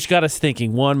 Which got us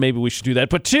thinking, one, maybe we should do that.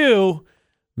 But two,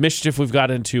 mischief we've got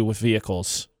into with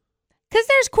vehicles. Because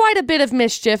there's quite a bit of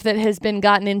mischief that has been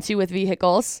gotten into with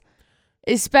vehicles.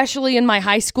 Especially in my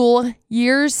high school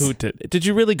years. Who did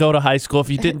you really go to high school if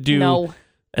you didn't do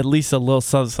at least a little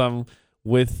something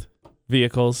with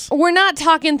vehicles? We're not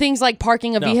talking things like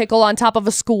parking a vehicle on top of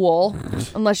a school.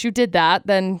 Unless you did that,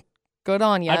 then good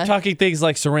on you. I'm talking things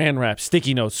like saran wrap,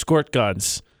 sticky notes, squirt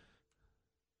guns.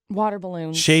 Water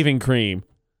balloons. Shaving cream.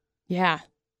 Yeah.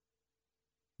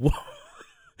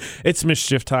 It's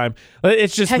mischief time.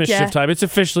 It's just mischief time. It's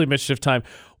officially mischief time.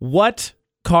 What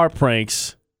car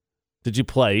pranks did you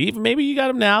play? Even maybe you got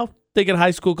them now. Thinking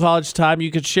high school, college time. You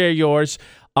could share yours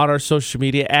on our social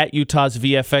media at Utah's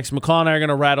VFX. McCall and I are going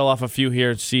to rattle off a few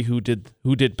here and see who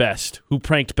did best, who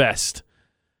pranked best.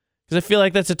 Because I feel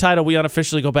like that's a title we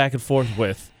unofficially go back and forth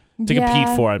with to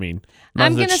compete for. I mean,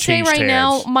 I'm going to say right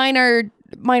now, mine are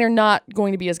not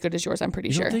going to be as good as yours. I'm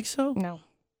pretty sure. You don't think so? No.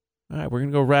 All right, we're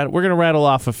going to rattle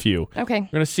off a few. Okay. We're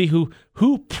going to see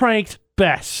who pranked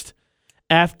best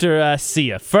after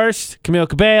Sia. First, Camille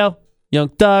Cabello. Young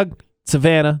Thug,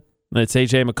 Savannah, and it's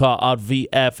AJ McCall on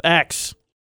VFX.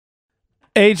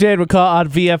 AJ and McCall on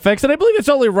VFX, and I believe it's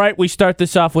only right we start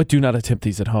this off with do not attempt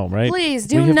these at home, right? Please,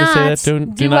 do not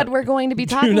do what we're going to be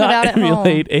talking about at home. Do not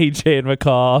emulate AJ and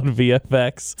McCall on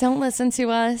VFX. Don't listen to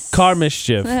us. Car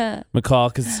mischief,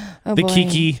 McCall, because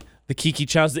the Kiki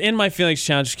challenge, the In My Feelings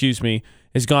challenge,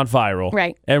 has gone viral.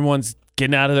 Right. Everyone's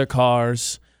getting out of their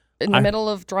cars. In the middle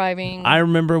of driving. I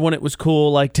remember when it was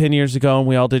cool, like 10 years ago, and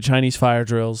we all did Chinese fire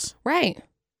drills. Right. Have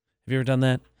you ever done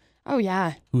that? Oh,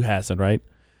 yeah. Who hasn't, right?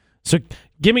 So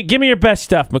give me your best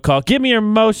stuff, McCall. Give me your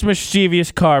most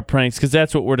mischievous car pranks, because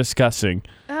that's what we're discussing.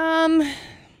 When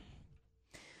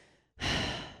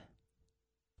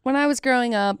I was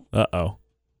growing up,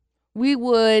 we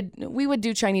would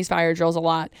do Chinese fire drills a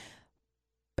lot.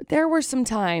 But there were some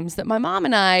times that my mom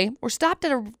and I were stopped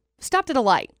at a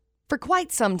light for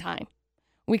quite some time.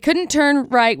 We couldn't turn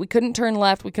right. We couldn't turn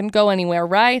left. We couldn't go anywhere,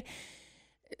 right?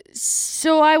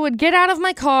 So I would get out of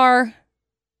my car,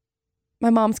 my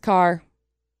mom's car,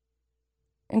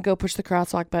 and go push the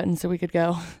crosswalk button so we could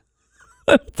go.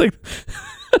 I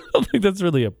don't think that's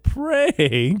really a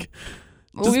prank.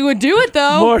 Just we would do it,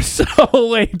 though. More so a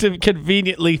way to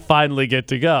conveniently finally get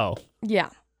to go. Yeah.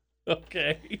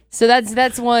 Okay. So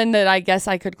that's one that I guess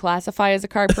I could classify as a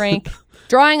car prank.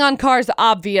 Drawing on cars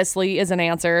obviously is an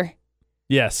answer.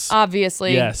 Yes.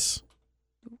 Obviously. Yes.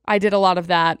 I did a lot of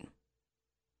that.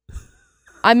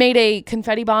 I made a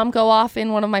confetti bomb go off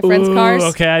in one of my friends' cars.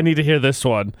 Okay, I need to hear this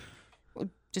one.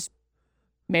 Just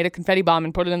made a confetti bomb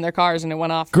and put it in their cars and it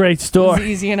went off. Great It story. was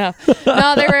easy enough.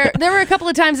 No, there were a couple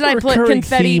of times that I put Recurring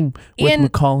confetti theme with in.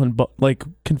 McCall and like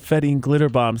confetti and glitter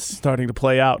bombs starting to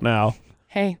play out now.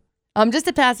 Hey, I'm just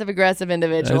a passive aggressive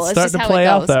individual. It's It's just starting to how play it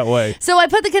out goes. that way. So I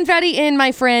put the confetti in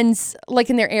my friends, like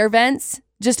in their air vents,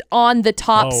 just on the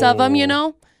tops of them, you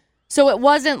know? So it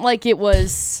wasn't like it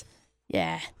was,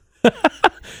 yeah.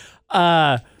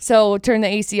 So turn the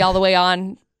AC all the way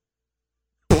on.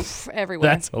 Poof, everywhere.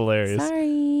 That's hilarious.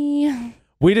 Sorry.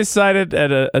 We decided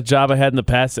at a job I had in the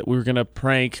past that we were going to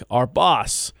prank our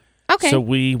boss. Okay. So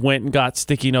we went and got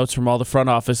sticky notes from all the front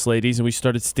office ladies, and we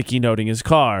started sticky noting his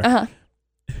car. Uh-huh.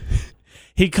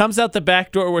 He comes out the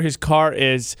back door where his car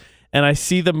is, and I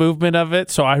see the movement of it,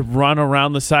 so I run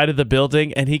around the side of the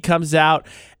building, and he comes out,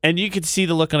 and you can see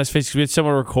the look on his face because we had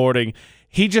someone recording.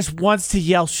 He just wants to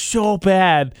yell so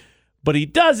bad, but he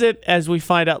doesn't, as we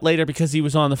find out later, because he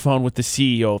was on the phone with the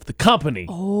CEO of the company,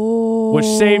 which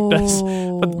saved us.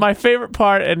 But my favorite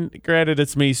part, and granted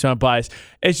it's me, so I'm biased,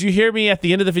 is you hear me at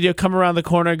the end of the video come around the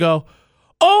corner and go,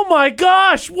 "Oh my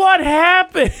gosh, what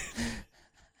happened?"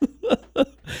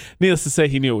 Needless to say,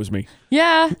 he knew it was me.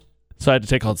 Yeah. So I had to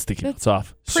take all the sticky notes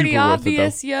off. Pretty Super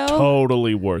obvious, worth it, yo.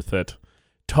 Totally worth it.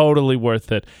 Totally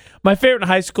worth it. My favorite in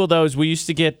high school, though, is we used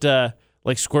to get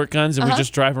like squirt guns, and we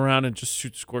just drive around and just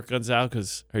shoot squirt guns out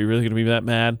because are you really going to be that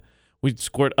mad? We'd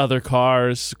squirt other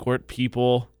cars, squirt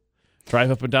people, drive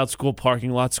up and down school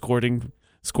parking lots squirting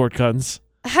squirt guns.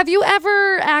 Have you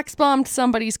ever axe bombed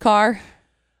somebody's car?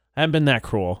 I haven't been that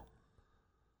cruel.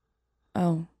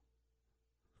 Oh.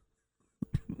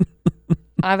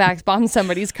 I've axe bombed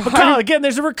somebody's car. McCall, again,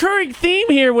 there's a recurring theme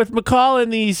here with McCall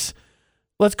and these,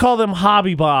 let's call them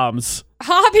hobby bombs.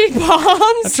 Hobby I'm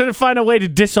bombs? trying to find a way to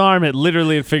disarm it,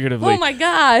 literally and figuratively. Oh my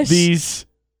gosh. These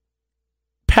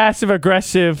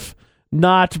passive-aggressive,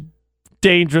 not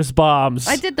dangerous bombs.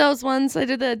 I did those ones. I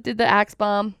did the axe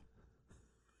bomb.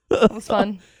 That was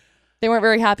fun. They weren't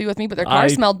very happy with me, but their car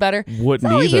smelled better. Wouldn't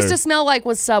That's all either. it used to smell like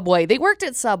was Subway. They worked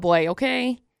at Subway,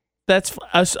 okay? That's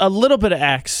a little bit of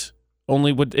Axe.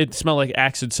 Only would it smell like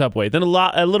Axe and Subway. Then a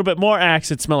little bit more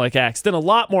Axe, it smell like Axe. Then a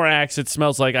lot more Axe, it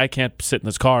smells like I can't sit in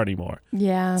this car anymore.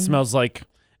 Yeah. It smells like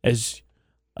just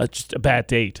a bad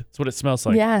date. That's what it smells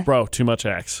like. Yeah. Bro, too much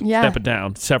Axe. Yeah. Step it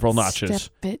down several notches.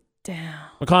 Step it down.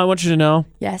 McCall, I want you to know,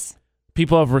 Yes.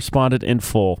 people have responded in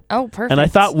full. Oh, perfect. And I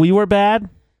thought we were bad.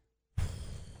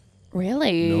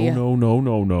 Really? No.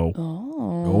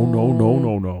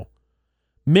 Oh. No.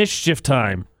 Mischief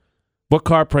time. What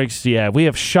car pranks do you have? We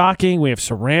have shocking. We have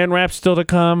saran wrap still to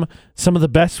come. Some of the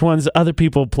best ones other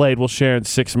people played we'll share in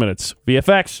 6 minutes.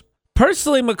 VFX.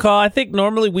 Personally, McCall, I think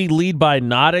normally we lead by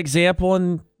not example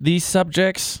in these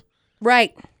subjects.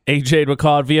 Right. AJ and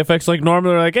McCall at VFX, like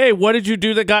normally they're like, hey, what did you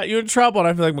do that got you in trouble? And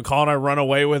I feel like McCall and I run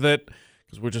away with it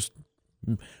because we're just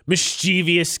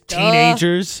mischievous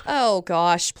teenagers. Oh,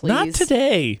 gosh, please. Not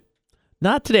today.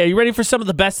 Not today. Are you ready for some of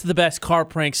the best car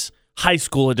pranks? High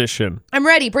school edition. I'm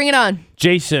ready. Bring it on.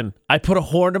 Jason, I put a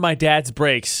horn to my dad's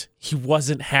brakes. He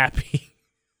wasn't happy.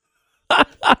 I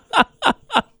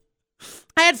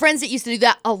had friends that used to do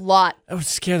that a lot. That would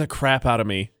scare the crap out of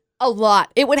me. A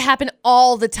lot. It would happen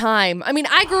all the time. I mean,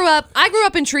 I grew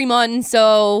up in Tremont,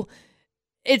 so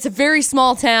it's a very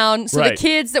small town. So Right. the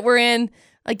kids that were in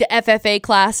like the FFA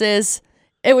classes,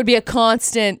 it would be a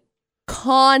constant.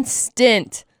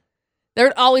 There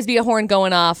would always be a horn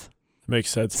going off.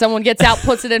 Makes sense. Someone gets out,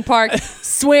 puts it in park,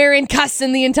 swearing,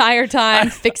 cussing the entire time,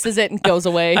 fixes it, and goes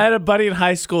away. I had a buddy in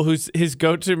high school who's his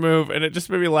go-to move, and it just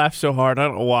made me laugh so hard. I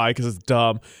don't know why, because it's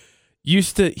dumb.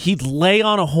 He'd lay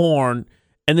on a horn,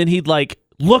 and then he'd like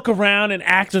look around and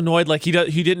act annoyed, like he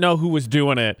didn't know who was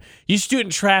doing it. He used to do it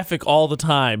in traffic all the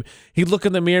time. He'd look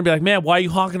in the mirror and be like, "Man, why are you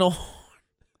honking a horn?"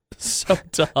 So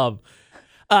dumb.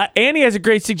 Annie has a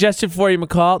great suggestion for you,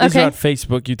 McCall. These are on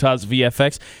Facebook, Utah's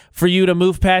VFX. For you to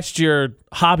move past your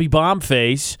hobby bomb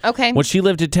phase. Okay. When she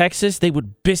lived in Texas, they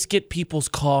would biscuit people's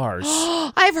cars.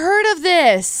 I've heard of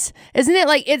this. Isn't it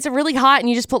like it's really hot and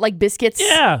you just put like biscuits?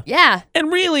 Yeah. Yeah.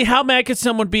 And really, how mad could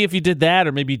someone be if you did that?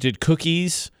 Or maybe you did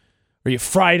cookies? Or you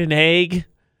fried an egg?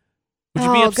 Would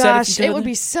you be upset gosh, if you did it would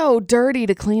be so dirty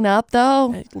to clean up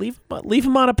though. Leave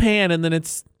them on a pan and then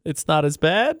it's not as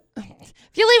bad.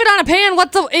 If you leave it on a pan,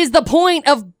 what is the point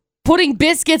of putting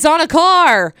biscuits on a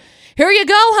car? Here you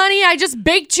go, honey. I just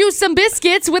baked you some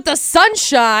biscuits with the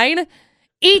sunshine.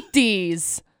 Eat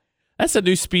these. That's a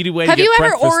new speedy way Have to get you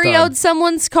ever breakfast Oreoed done.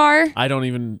 someone's car? I don't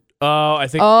even... Oh, I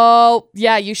think... Oh,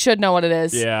 yeah, you should know what it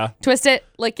is. Yeah. Twist it,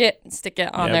 lick it, stick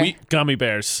it on there. Gummy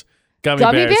bears. Gummy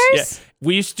bears? Yeah.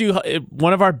 We used to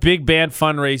one of our big band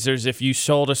fundraisers. If you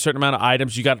sold a certain amount of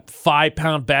items, you got a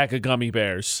 5-pound bag of gummy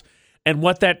bears. And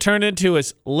what that turned into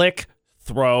is lick,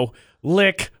 throw,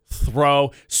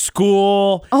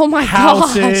 school, Oh my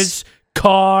houses,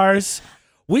 cars.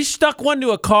 We stuck one to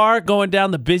a car going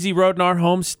down the busy road in my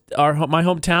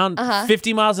hometown,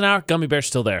 50 miles an hour. Gummy bear's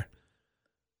still there.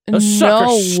 Those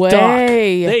suckers stuck.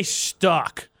 They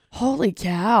stuck. Holy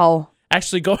cow!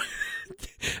 Actually,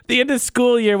 the end of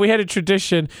school year, we had a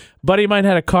tradition. Buddy of mine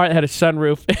had a car that had a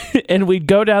sunroof, and we'd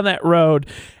go down that road,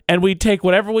 and we'd take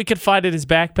whatever we could find in his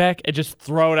backpack and just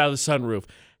throw it out of the sunroof.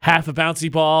 Half a bouncy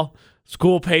ball,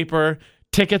 school paper,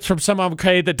 tickets from some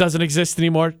arcade that doesn't exist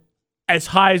anymore, as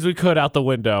high as we could out the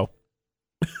window.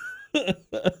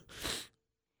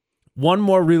 One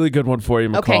more really good one for you,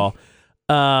 McCall.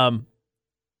 Okay.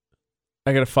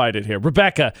 I gotta find it here.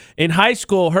 Rebecca, in high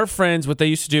school, her friends, what they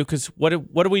used to do, because what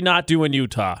do we not do in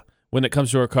Utah when it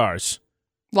comes to our cars?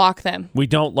 Lock them. We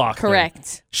don't lock them.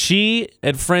 Correct. She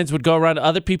and friends would go around to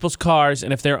other people's cars,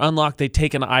 and if they're unlocked, they'd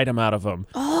take an item out of them.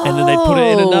 Oh, and then they'd put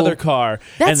it in another car,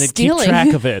 and they'd keep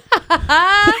track of it.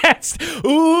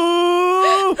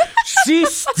 Ooh,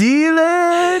 she's stealing.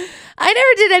 I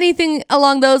never did anything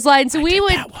along those lines. We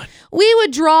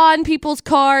would draw on people's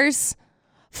cars.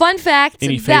 Fun fact.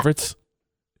 Any favorites?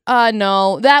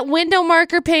 No. That window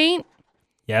marker paint.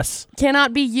 Yes.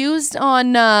 Cannot be used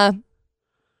on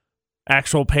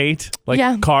actual paint,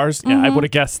 like cars. Mm-hmm. Yeah, I would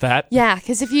have guessed that. Yeah,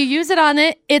 because if you use it on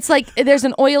it, it's like there's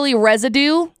an oily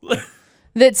residue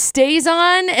that stays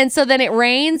on, and so then it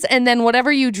rains, and then whatever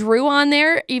you drew on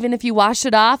there, even if you wash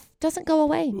it off, doesn't go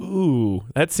away. Ooh,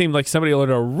 that seemed like somebody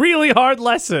learned a really hard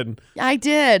lesson. I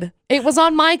did. It was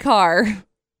on my car.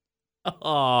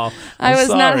 Oh, I was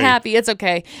not happy. It's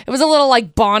okay. It was a little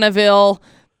like Bonneville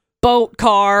boat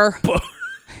car, like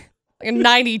a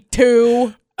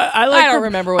 92. I don't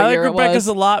remember what year it was. I like Rebecca's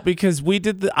a lot because we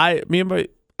did I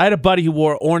had a buddy who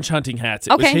wore orange hunting hats.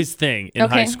 It was his thing in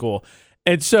high school.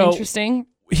 And so interesting.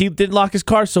 He didn't lock his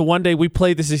car, so one day we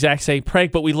played this exact same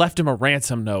prank, but we left him a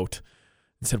ransom note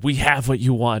and said, "We have what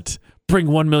you want. Bring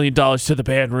 $1 million to the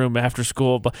band room after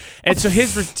school." And so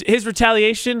his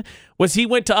retaliation was he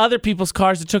went to other people's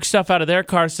cars and took stuff out of their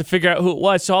cars to figure out who it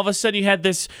was. So all of a sudden you had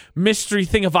this mystery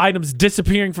thing of items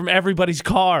disappearing from everybody's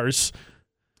cars.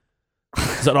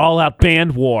 It's an all-out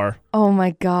band war. Oh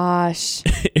my gosh.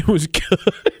 It was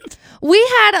good. We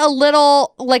had a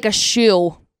little, like a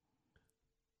shoe.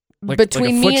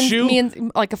 Between me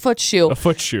and like a foot shoe. A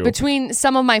foot shoe. Between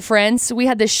some of my friends, we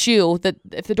had this shoe that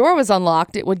if the door was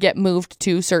unlocked, it would get moved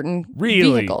to certain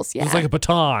vehicles. Yeah. It was like a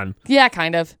baton. Yeah,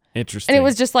 kind of. Interesting. And it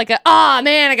was just like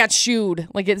man, I got shooed.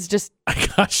 Like it's just I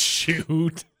got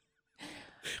shooed.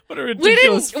 What a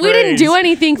ridiculous phrase. We didn't do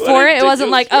anything for it. It wasn't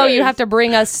like, oh, you have to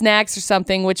bring us snacks or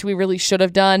something, which we really should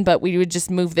have done, but we would just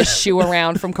move this shoe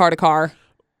around from car to car.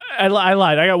 I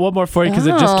lied. I got one more for you because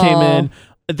it just came in.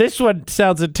 This one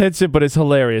sounds intensive, but it's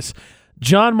hilarious.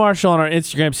 John Marshall on our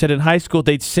Instagram said in high school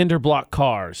they'd cinder block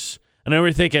cars. And I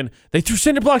were thinking, they threw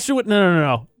cinder blocks through it?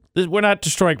 No. We're not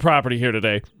destroying property here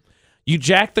today. You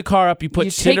jack the car up, you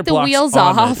put cinder blocks on it. You take the wheels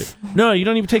off? No, you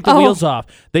don't even take the wheels off.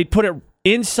 They'd put it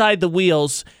inside the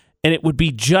wheels, and it would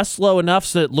be just low enough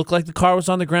so it looked like the car was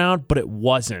on the ground, but it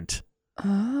wasn't.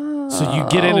 Oh, so you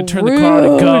get in and turn the car to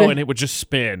go, and it would just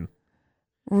spin.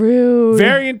 Rude.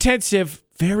 Very intensive.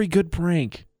 Very good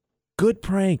prank. Good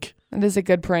prank. It is a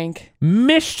good prank.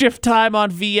 Mischief time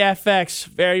on VFX.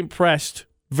 Very impressed.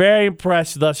 Very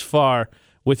impressed thus far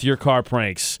with your car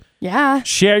pranks. Yeah.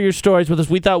 Share your stories with us.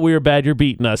 We thought we were bad. You're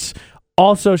beating us.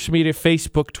 All social media,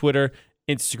 Facebook, Twitter,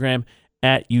 Instagram,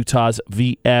 at Utah's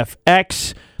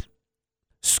VFX.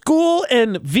 School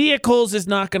and vehicles is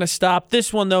not going to stop.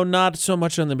 This one, though, not so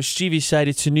much on the mischievous side.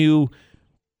 It's a new...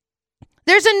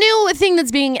 There's a new thing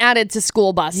that's being added to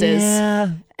school buses.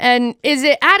 Yeah. And is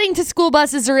it adding to school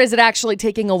buses or is it actually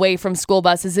taking away from school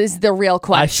buses is the real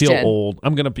question. I feel old.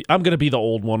 I'm gonna be the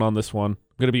old one on this one. I'm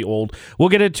gonna be old. We'll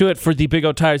get into it for the Big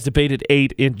O Tires Debate at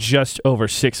 8 in just over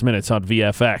 6 minutes on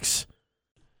VFX.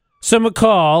 So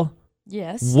McCall,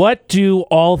 yes. What do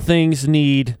all things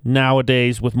need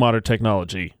nowadays with modern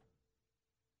technology?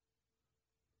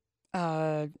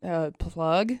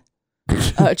 Plug.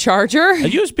 A charger? A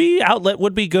USB outlet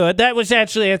would be good. That was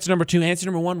actually answer number 2. Answer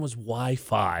number 1 was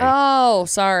Wi-Fi. Oh,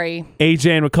 sorry.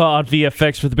 AJ and McCall on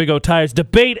VFX for the Big O Tires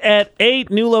debate at 8.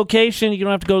 New location. You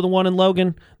don't have to go to the one in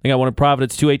Logan. They got one in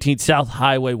Providence, 218 South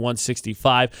Highway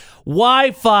 165.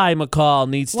 Wi-Fi, McCall,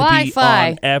 needs to be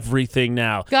on everything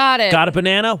now. Got it. Got a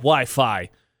banana? Wi-Fi.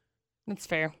 That's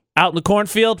fair. Out in the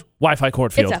cornfield? Wi-Fi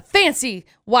cornfield. It's a fancy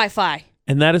Wi-Fi.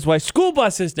 And that is why school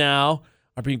buses now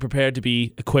are being prepared to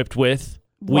be equipped with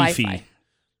Wi-Fi.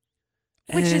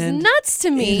 Which is nuts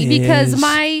to me because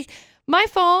my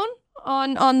phone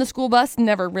on the school bus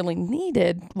never really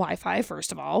needed Wi-Fi,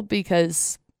 first of all,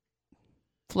 because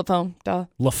flip phone, duh.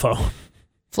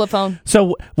 Flip phone.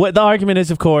 So what the argument is,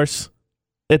 of course,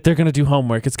 that they're going to do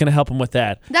homework. It's going to help them with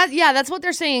that. That's what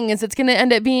they're saying is it's going to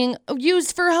end up being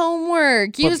used for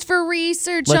homework, used for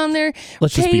research on their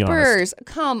let's papers. Just be honest.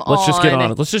 Come on. Let's just get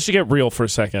on it. Let's just get real for a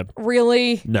second.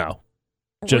 Really? No.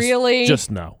 Really? Just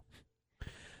no.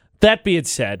 That being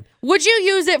said, would you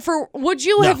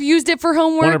have used it for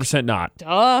homework? 100% not.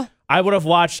 Duh. I would have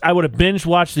binge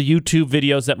watched the YouTube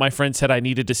videos that my friend said I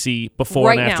needed to see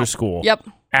before and after school. Yep.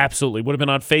 Absolutely. Would have been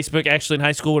on Facebook. Actually, in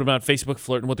high school, would have been on Facebook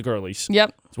flirting with the girlies.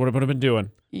 Yep. That's what I would have been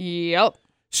doing. Yep.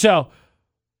 So,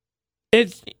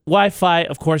 Wi-Fi,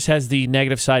 of course, has the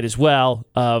negative side as well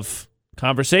of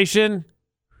conversation.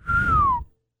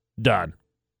 Done.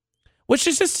 Which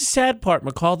is just a sad part,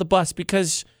 McCall, the bus,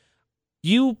 because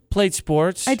you played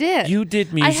sports. I did. You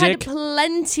did music. I had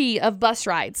plenty of bus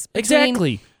rides.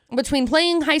 Exactly. Between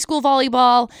playing high school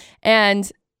volleyball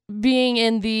and being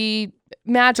in the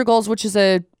Madrigals, which is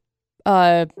Facebook,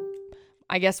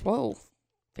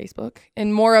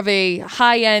 and more of a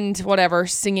high-end,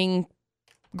 singing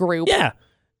group. Yeah.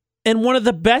 And one of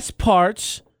the best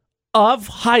parts of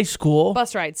high school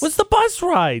bus rides was the bus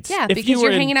rides. Yeah, because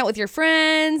you're hanging out with your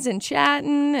friends and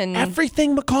chatting and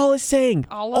everything McCall is saying.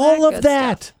 All of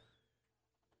that. Stuff.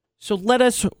 So let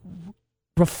us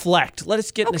reflect. Let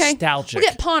us get nostalgic. We'll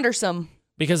get pondersome.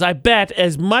 Because I bet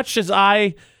as much as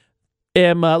I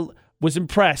was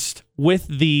impressed with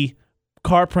the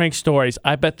car prank stories,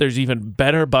 I bet there's even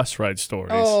better bus ride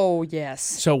stories. Oh, yes.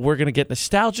 So we're going to get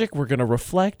nostalgic. We're going to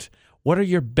reflect. What are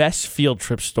your best field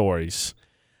trip stories?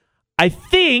 I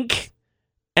think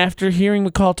after hearing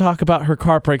McCall talk about her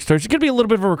car prank stories, it's going to be a little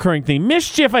bit of a recurring theme.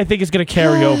 Mischief, I think, is going to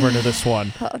carry over into this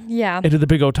one. Yeah. Into the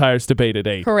Big O Tires debate at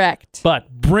 8. Correct. But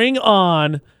bring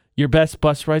on your best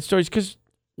bus ride stories because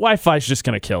Wi-Fi is just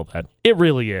going to kill that. It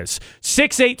really is.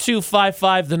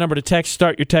 68255, the number to text.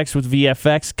 Start your text with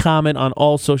VFX. Comment on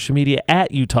all social media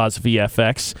at Utah's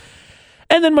VFX.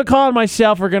 And then McCall and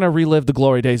myself are going to relive the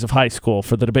glory days of high school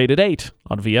for the debate at 8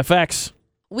 on VFX.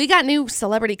 We got new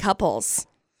celebrity couples.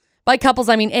 By couples,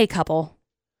 I mean a couple.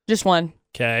 Just one.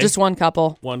 Okay. Just one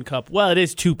couple. One couple. Well, it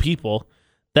is two people.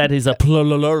 That is a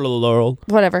plural.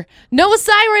 Whatever. Noah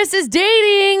Cyrus is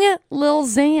dating Lil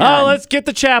Xan. Oh, let's get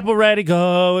the chapel ready.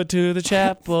 Go to the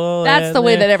chapel. That's the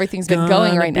way that everything's been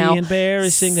going right now.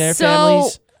 Embarrassing their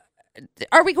families.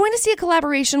 Are we going to see a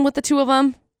collaboration with the two of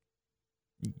them?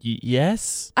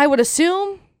 Yes. I would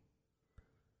assume.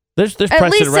 There's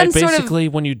precedent, right? Basically,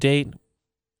 when you date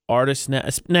artists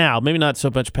now, maybe not so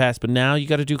much past, but now you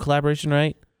got to do collaboration,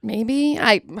 right? Maybe.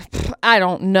 I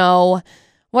don't know.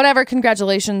 Whatever,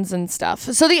 congratulations and stuff.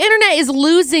 So the internet is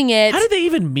losing it. How did they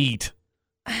even meet?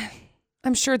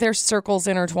 I'm sure their circles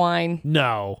intertwine.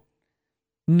 No.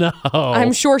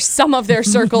 I'm sure some of their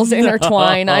circles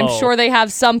intertwine. I'm sure they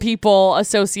have some people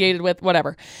associated with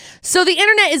whatever. So the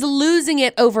internet is losing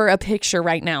it over a picture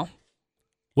right now.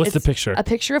 What's the picture? A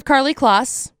picture of Karlie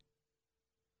Kloss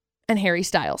and Harry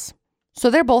Styles. So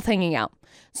they're both hanging out.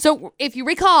 So if you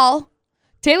recall,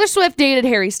 Taylor Swift dated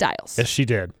Harry Styles. Yes, she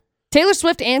did. Taylor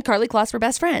Swift and Karlie Kloss were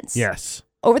best friends. Yes.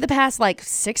 Over the past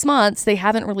 6 months, they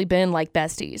haven't really been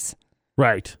besties.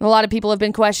 Right. A lot of people have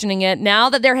been questioning it. Now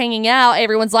that they're hanging out,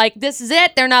 everyone's like, this is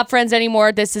it. They're not friends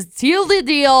anymore. This is sealed the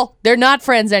deal. They're not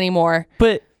friends anymore.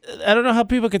 But I don't know how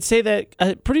people could say that.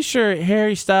 I'm pretty sure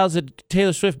Harry Styles and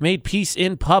Taylor Swift made peace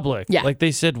in public. Yeah. Like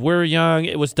they said, we're young.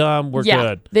 It was dumb. We're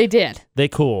good. They did. They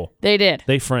cool. They did.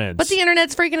 They friends. But the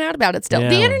internet's freaking out about it still. Yeah.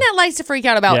 The internet likes to freak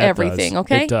out about everything,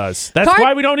 okay? It does. That's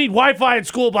why we don't need Wi-Fi in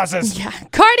school buses. Yeah.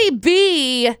 Cardi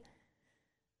B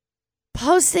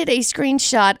posted a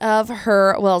screenshot of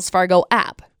her Wells Fargo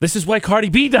app. This is why Cardi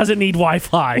B doesn't need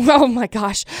Wi-Fi. Oh my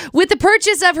gosh. With the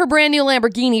purchase of her brand new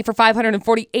Lamborghini for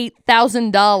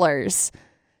 $548,000.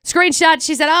 Screenshot,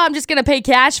 she said, I'm just going to pay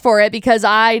cash for it because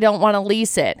I don't want to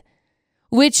lease it.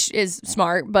 Which is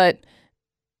smart, but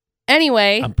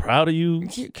anyway. I'm proud of you.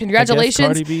 Congratulations.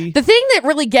 Cardi B. The thing that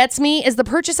really gets me is the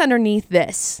purchase underneath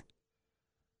this.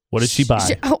 What did she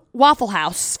buy? Waffle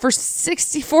House for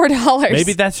 $64.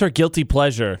 Maybe that's her guilty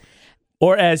pleasure.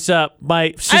 Or as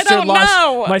my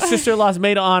sister-in-law's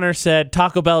maid of honor said,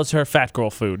 Taco Bell is her fat girl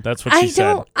food. That's what she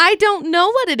said. I don't know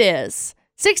what it is.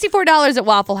 $64 at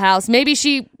Waffle House. Maybe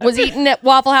she was eating at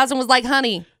Waffle House and was like,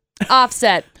 honey,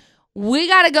 offset. We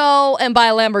got to go and buy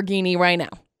a Lamborghini right now.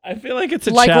 I feel like it's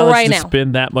a challenge to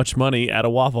spend that much money at a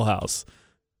Waffle House.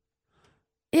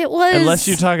 It was. Unless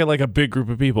you're talking like a big group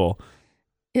of people.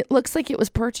 It looks like it was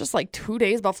purchased like 2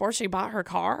 days before she bought her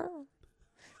car.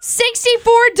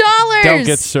 $64 Don't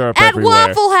get syrup at everywhere.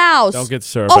 Waffle House. Don't get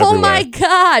syrup everywhere. Oh my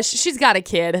gosh. She's got a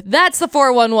kid. That's the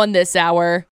 411 this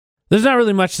hour. There's not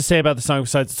really much to say about the song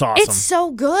besides it's awesome. It's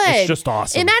so good. It's just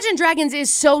awesome. Imagine Dragons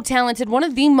is so talented. One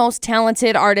of the most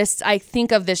talented artists I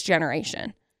think of this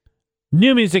generation.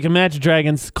 New music, Imagine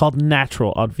Dragons, called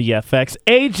Natural on VFX.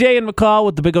 AJ and McCall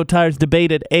with the Big O Tires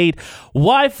debate at 8.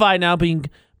 Wi-Fi now being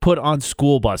put on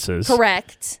school buses.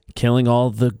 Correct. Killing all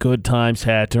the good times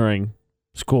had during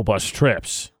school bus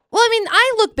trips. Well, I mean,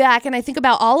 I look back and I think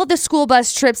about all of the school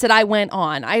bus trips that I went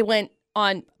on. I went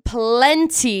on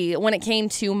plenty when it came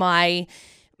to my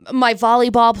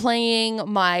volleyball playing,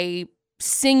 my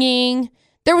singing.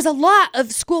 There was a lot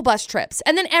of school bus trips.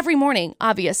 And then every morning,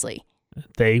 obviously.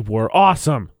 They were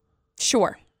awesome.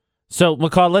 Sure. So,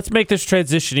 McCall, let's make this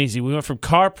transition easy. We went from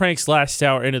car pranks last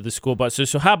hour into the school buses.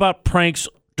 So how about pranks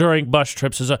during bus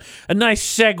trips as a nice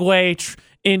segue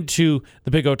into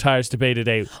the Big O Tires debate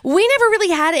today? We never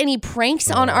really had any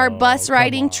pranks on our bus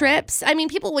riding trips. I mean,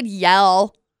 people would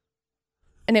yell,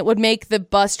 and it would make the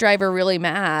bus driver really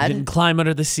mad. You didn't climb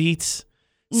under the seats?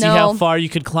 No. See how far you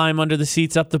could climb under the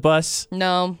seats up the bus?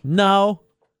 No.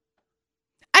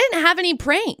 I didn't have any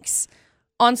pranks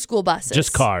on school buses.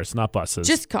 Just cars, not buses.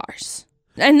 Just cars.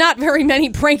 And not very many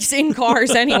pranks in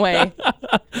cars anyway.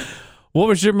 What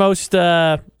was your most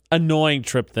annoying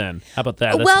trip then? How about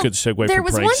that? That's a good segue for there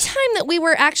was pranks. one time that we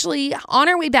were actually on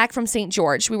our way back from St.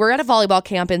 George. We were at a volleyball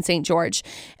camp in St. George.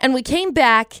 And we came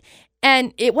back,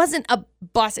 and it wasn't a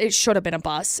bus. It should have been a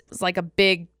bus. It was like a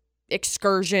big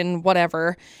excursion,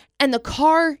 whatever. And the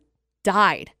car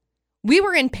died. We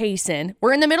were in Payson.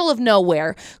 We're in the middle of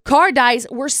nowhere. Car dies.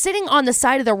 We're sitting on the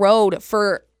side of the road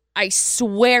for, I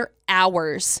swear,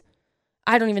 hours.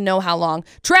 I don't even know how long.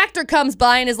 Tractor comes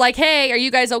by and is like, hey, are you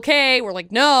guys okay? We're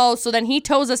like, no. So then he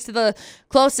tows us to the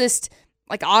closest,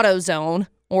 like, AutoZone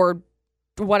or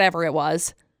whatever it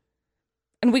was.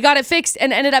 And we got it fixed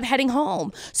and ended up heading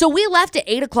home. So we left at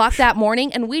 8 o'clock that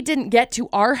morning, and we didn't get to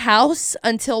our house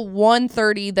until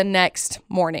 1:30 the next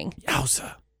morning.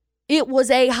 Yowza. It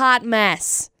was a hot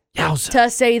mess, to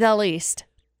say the least.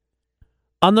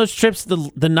 On those trips,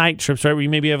 the night trips, right, where you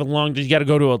maybe have you got to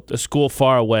go to a school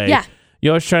far away. Yeah.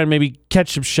 You always try to maybe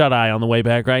catch some shut-eye on the way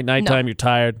back, right? Nighttime, You're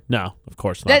tired. No, of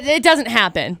course not. It doesn't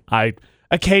happen. I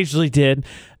occasionally did.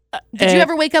 Did you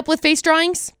ever wake up with face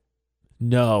drawings?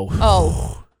 No.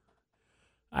 Oh.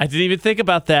 I didn't even think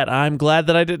about that. I'm glad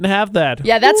that I didn't have that.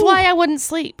 Yeah, that's why I wouldn't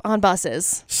sleep on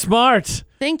buses. Smart.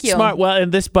 Thank you. Smart. Well, in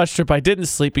this bus trip, I didn't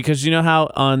sleep because you know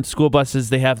how on school buses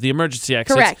they have the emergency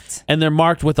exits? Correct. And they're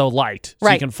marked with a light. So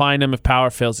right. you can find them if power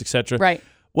fails, etc. Right.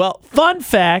 Well, fun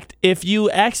fact, if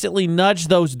you accidentally nudge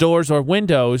those doors or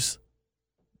windows,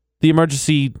 the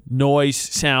emergency noise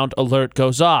sound alert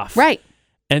goes off. Right.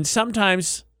 And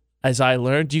sometimes, as I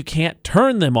learned, you can't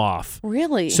turn them off.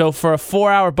 Really? So for a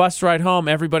 4-hour bus ride home,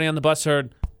 everybody on the bus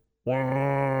heard...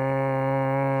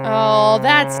 Oh,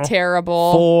 that's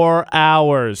terrible. 4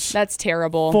 hours. That's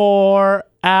terrible. 4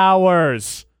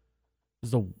 hours. This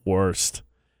is the worst.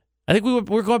 I think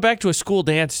we're going back to a school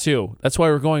dance, too. That's why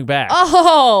we're going back.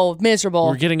 Oh, miserable.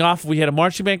 We're getting off. We had a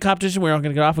marching band competition. We're all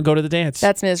going to get off and go to the dance.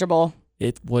 That's miserable.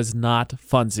 It was not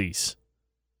funsies.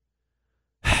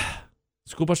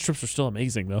 School bus trips are still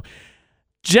amazing, though.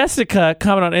 Jessica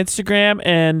comment on Instagram,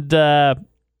 and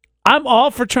I'm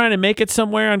all for trying to make it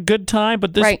somewhere on good time,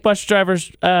 but this bus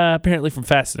driver's apparently from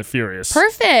Fast and the Furious.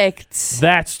 Perfect.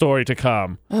 That story to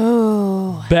come.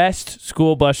 Oh. Best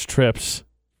school bus trips.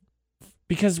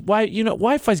 Because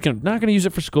Wi-Fi's not going to use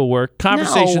it for schoolwork.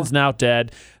 Conversation's now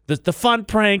dead. The fun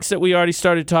pranks that we already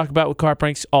started to talk about with car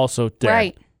pranks also dead.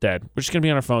 Right. Dead. We're just going to be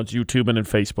on our phones, YouTubing and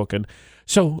Facebooking.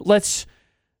 So let's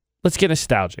get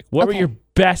nostalgic. What were your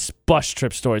best bus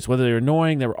trip stories? Whether they were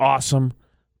annoying, they were awesome.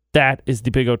 That is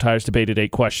the Big O Tires Debate Today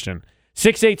question.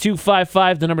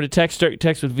 68255, the number to text. Start your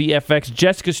text with VFX.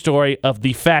 Jessica's story of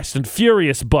the Fast and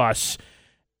Furious bus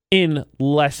in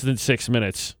less than 6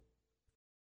 minutes.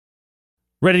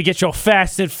 Ready to get your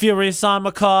Fast and Furious on,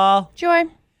 McCall? Sure.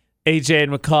 AJ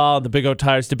and McCall on the Big O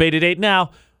Tires Debate at 8.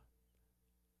 Now,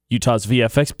 Utah's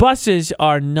VFX buses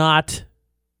are not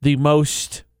the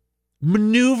most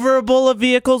maneuverable of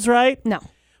vehicles, right? No.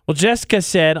 Well, Jessica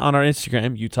said on our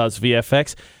Instagram, Utah's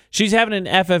VFX, she's having an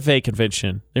FFA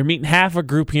convention. They're meeting half a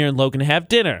group here in Logan to have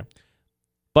dinner.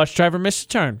 Bus driver missed a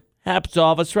turn. Happens to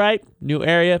all of us, right? New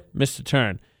area, missed a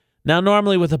turn. Now,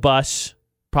 normally with a bus,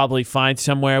 probably find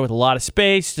somewhere with a lot of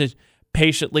space to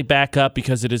patiently back up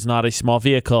because it is not a small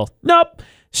vehicle. Nope.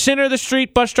 Center of the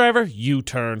street, bus driver,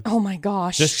 U-turn. Oh, my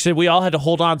gosh. Just said we all had to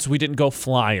hold on so we didn't go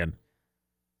flying.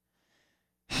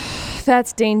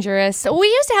 That's dangerous. We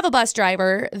used to have a bus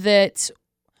driver that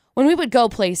when we would go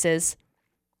places,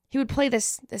 he would play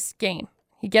this game.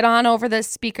 He'd get on over the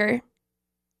speaker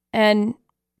and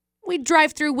we'd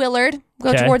drive through Willard,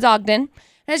 go towards Ogden.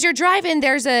 And as you're driving,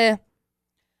 there's a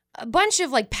bunch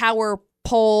of like power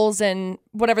poles and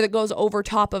whatever that goes over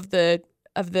top of the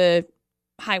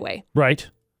highway. Right.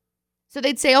 So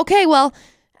they'd say, okay, well,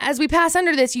 as we pass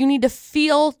under this, you need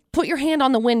to put your hand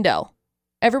on the window.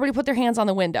 Everybody put their hands on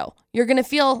the window. You're going to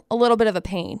feel a little bit of a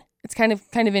pain. It's kind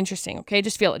of interesting, okay?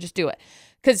 Just feel it. Just do it.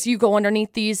 Because you go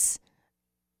underneath these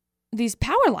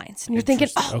power lines. And you're thinking,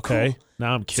 oh, okay. Cool.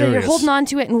 Now I'm curious. So you're holding on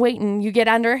to it and waiting. You get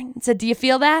under and said, do you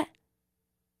feel that?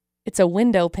 It's a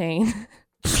window pane.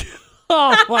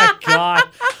 Oh, my God.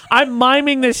 I'm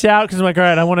miming this out because I'm like, all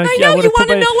right, I want to. I know, you want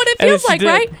to know what it feels like,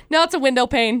 right? No, it's a window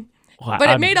pane.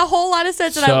 But it made a whole lot of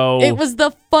sense. And it was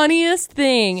the funniest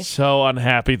thing. So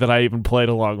unhappy that I even played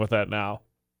along with that now.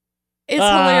 It's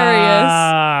hilarious.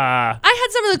 I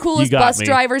had some of the coolest bus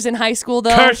drivers in high school,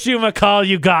 though. Curse you, McCall,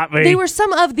 you got me. They were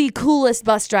some of the coolest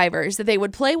bus drivers. They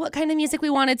would play what kind of music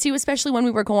we wanted to, especially when we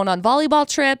were going on volleyball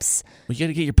trips. Well, you got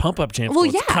to get your pump-up jam. Well,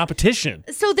 it's competition.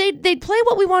 So they'd play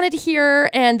what we wanted to hear,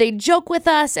 and they'd joke with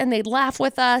us, and they'd laugh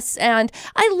with us, and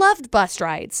I loved bus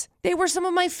rides. They were some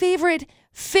of my favorite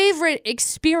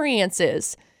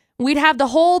experiences. We'd have the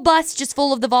whole bus just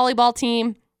full of the volleyball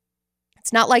team.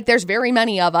 It's not like there's very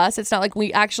many of us. It's not like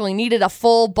we actually needed a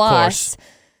full bus.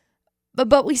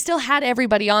 But we still had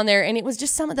everybody on there, and it was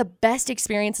just some of the best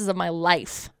experiences of my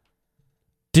life.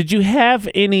 Did you have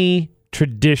any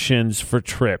traditions for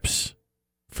trips?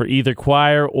 For either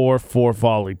choir or for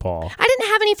volleyball? I didn't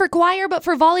have any for choir, but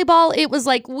for volleyball, it was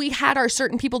like we had our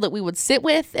certain people that we would sit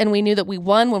with, and we knew that we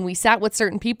won when we sat with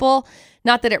certain people.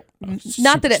 Not that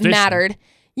it mattered.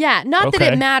 Yeah, not that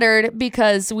it mattered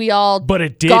because we all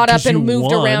got up and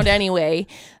moved around anyway.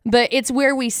 But it's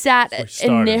where we sat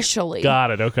initially.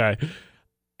 Got it. Okay.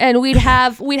 And we'd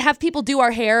have people do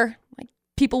our hair. Like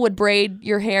people would braid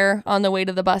your hair on the way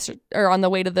to the bus or on the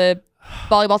way to the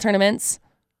volleyball tournaments.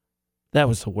 That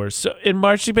was the worst. So in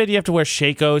marching band, you have to wear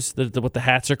shakos, what the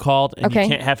hats are called, and you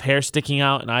can't have hair sticking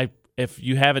out. And if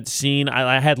you haven't seen,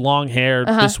 I had long hair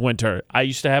this winter. I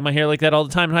used to have my hair like that all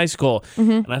the time in high school.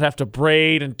 Mm-hmm. And I'd have to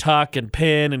braid and tuck and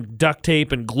pin and duct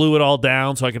tape and glue it all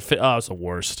down so I could fit. Oh, it was the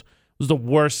worst. It was the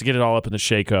worst to get it all up in the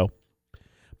shako.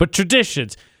 But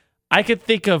traditions, I could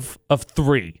think of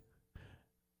 3.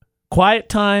 Quiet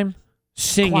time,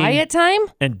 singing,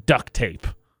 and duct tape.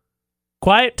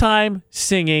 Quiet time,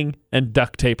 singing, and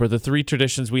duct tape are the 3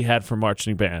 traditions we had for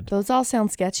marching band. Those all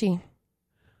sound sketchy.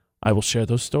 I will share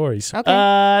those stories.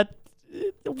 Okay.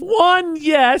 1,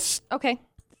 yes. Okay.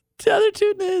 The other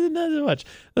 2, not so much.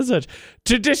 Not so much.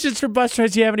 Traditions for bus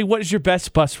rides. Do you have any? What is your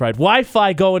best bus ride?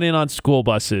 Wi-Fi going in on school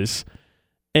buses.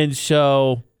 And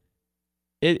so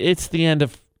it's the end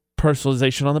of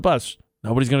personalization on the bus.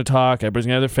 Nobody's going to talk. Everybody's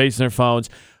going to have their face in their phones.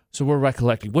 So we're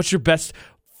recollecting. What's your best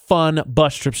fun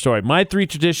bus trip story? My 3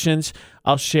 traditions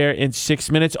I'll share in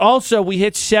 6 minutes. Also, we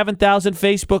hit 7,000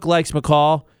 Facebook likes,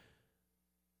 McCall.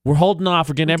 We're holding off.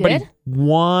 We're getting everybody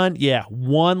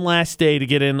one last day to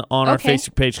get in on our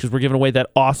Facebook page because we're giving away that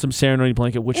awesome ceremony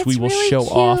blanket, which we will show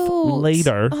off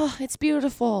later. Oh, it's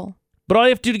beautiful. But all you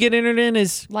have to do to get entered in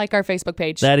is like our Facebook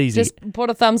page. That easy. Just put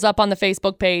a thumbs up on the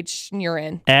Facebook page and you're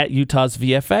in. At Utah's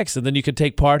VFX. And then you can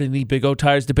take part in the Big O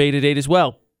Tires debate at 8 as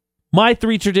well. My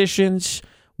 3 traditions.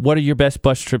 What are your best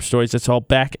bus trip stories? That's all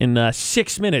back in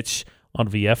 6 minutes on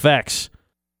VFX.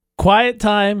 Quiet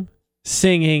time,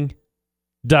 singing,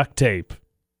 duct tape.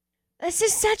 This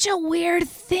is such a weird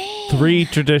thing. 3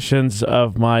 traditions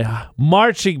of my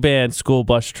marching band school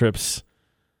bus trips.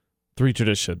 3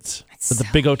 traditions. For the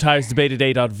Big O Tires debate at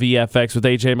 8 on VFX with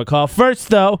AJ McCall. First,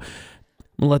 though, I'm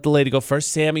going to let the lady go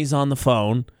first. Sammy's on the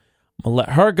phone. I'm going to let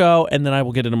her go, and then I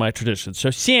will get into my traditions. So,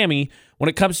 Sammy, when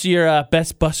it comes to your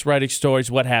best bus riding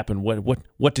stories, what happened?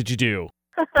 What did you do?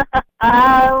 Well,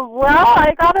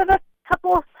 I got in a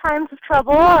couple of times of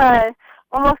trouble. I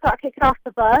almost got kicked off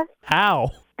the bus.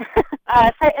 How?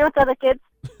 Fighting with other kids.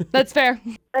 That's fair.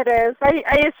 It is.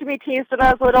 I used to be teased when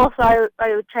I was little, so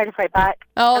I would try to fight back.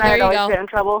 Oh, and there you I would go. always get in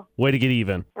trouble. Way to get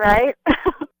even. Right?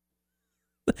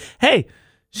 Hey,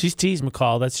 She's teased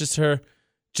McCall. That's just her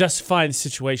justifying the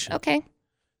situation. Okay.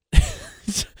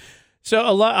 So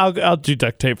I'll do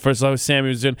duct tape first. Like Sammy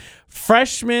was doing.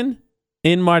 Freshmen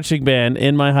in marching band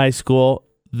in my high school,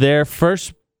 their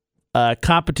first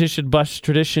competition bus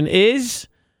tradition is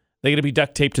they're going to be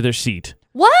duct taped to their seat.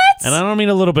 What? And I don't mean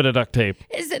a little bit of duct tape.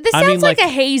 This sounds like a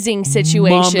hazing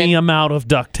situation. Mummy amount of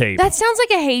duct tape. That sounds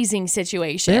like a hazing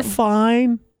situation. They're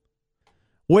fine.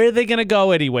 Where are they going to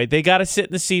go anyway? They got to sit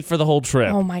in the seat for the whole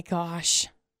trip. Oh, my gosh.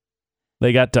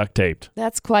 They got duct taped.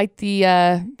 That's quite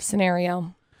the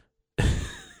scenario.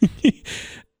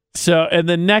 So, and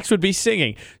the next would be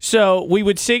singing. So we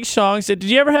would sing songs. Did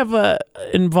you ever have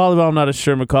in volleyball, I'm not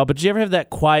sure, McCall, but did you ever have that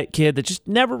quiet kid that just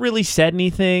never really said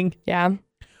anything? Yeah.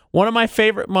 One of my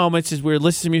favorite moments is we were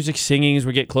listening to music, singing as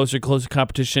we get closer and closer to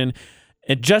competition,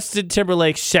 and Justin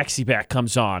Timberlake's Sexy Back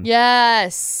comes on.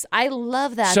 Yes. I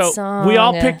love that song. So we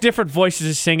all pick different voices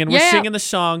to sing, and we're singing the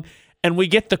song, and we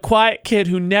get the quiet kid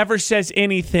who never says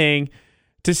anything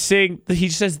to sing. He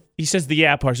says the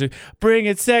yeah part. So, bring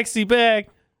it sexy back.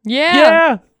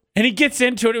 Yeah. And he gets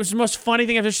into it. It was the most funny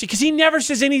thing I've ever seen because he never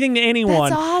says anything to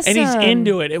anyone. That's awesome. And he's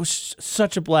into it. It was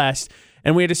such a blast.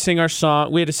 And we had to sing our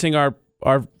song. We had to sing our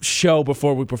show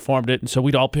before we performed it. And so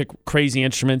we'd all pick crazy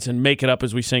instruments and make it up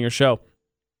as we sang our show.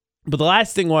 But the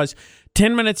last thing was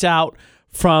 10 minutes out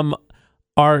from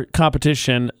our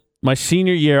competition, my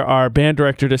senior year, our band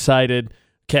director decided,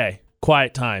 okay,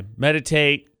 quiet time,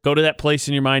 meditate, go to that place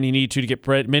in your mind you need to get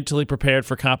mentally prepared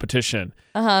for competition.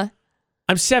 Uh-huh.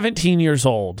 I'm 17 years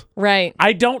old. Right.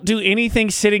 I don't do anything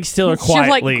sitting still or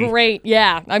quietly. You're like, great,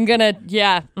 yeah, I'm gonna,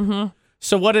 yeah. Mm-hmm.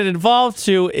 So what it involved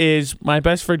to is my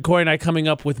best friend Corey and I coming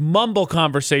up with mumble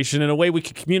conversation in a way we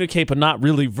could communicate but not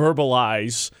really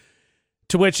verbalize,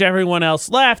 to which everyone else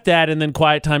laughed at, and then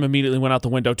quiet time immediately went out the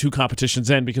window 2 competitions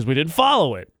in because we didn't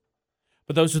follow it.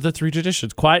 But those are the 3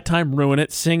 traditions. Quiet time, ruin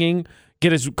it, singing,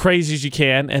 get as crazy as you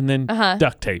can, and then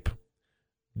duct tape.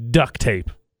 Duct tape.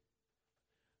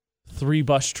 3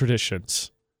 bus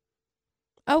traditions.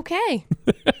 Okay.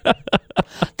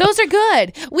 Those are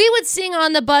good. We would sing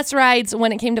on the bus rides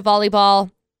when it came to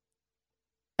volleyball.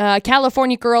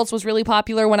 California Girls was really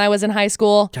popular when I was in high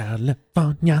school.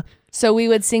 California. So we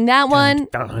would sing that one.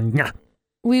 California.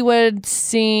 We would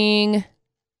sing...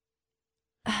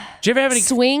 Did you ever have any...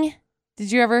 Swing?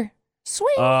 Did you ever...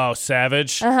 Swing? Oh,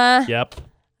 Savage. Uh-huh. Yep.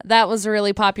 That was a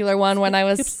really popular one when I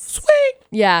was... Swing.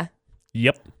 Yeah.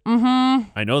 Yep. Mm-hmm.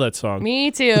 I know that song.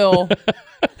 Me too.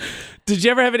 Did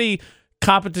you ever have any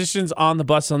competitions on the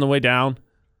bus on the way down?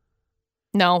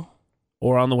 No.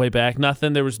 Or on the way back?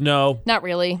 Nothing? There was no... Not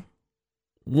really.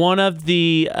 One of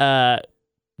the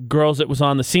girls that was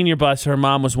on the senior bus, her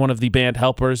mom was one of the band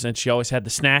helpers, and she always had the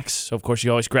snacks, so of course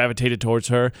you always gravitated towards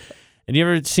her. And you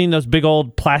ever seen those big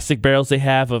old plastic barrels they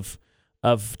have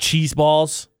of cheese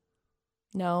balls?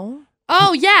 No.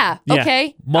 Oh, yeah.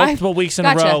 Okay. Multiple weeks in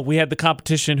a row, we had the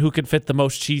competition who could fit the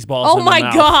most cheese balls in Oh, their my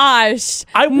mouth. gosh.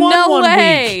 I won no one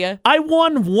way. week. I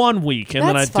won one week, and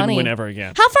then I That's funny. didn't win ever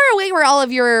again. How far away were all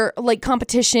of your like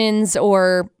competitions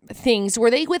or things? Were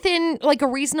they within like a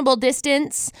reasonable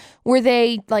distance? Were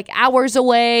they like hours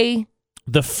away?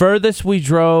 The furthest we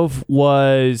drove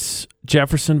was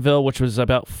Jeffersonville, which was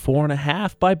about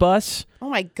 4.5 by bus. Oh,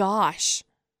 my gosh.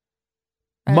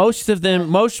 Most of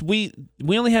them, we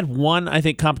only had one, I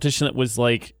think, competition that was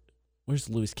like, where's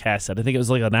Lewis Cass at? I think it was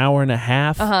like an hour and a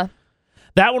half. Uh-huh.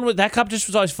 That competition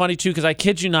was always funny too, because I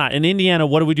kid you not, in Indiana,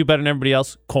 what do we do better than everybody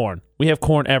else? Corn. We have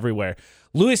corn everywhere.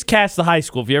 Lewis Cass, the high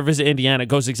school, if you ever visit Indiana, it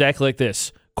goes exactly like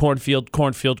this. Cornfield,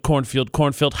 cornfield, cornfield,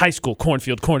 cornfield, high school,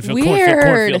 cornfield, cornfield, cornfield,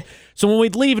 cornfield. So when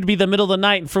we'd leave, it'd be the middle of the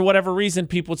night, and for whatever reason,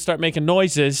 people would start making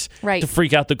noises to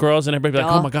freak out the girls, and everybody would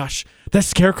be like, oh my gosh, that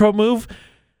scarecrow move?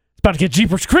 About to get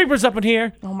Jeepers Creepers up in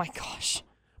here. Oh, my gosh.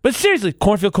 But seriously,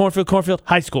 cornfield, cornfield, cornfield,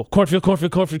 high school, cornfield,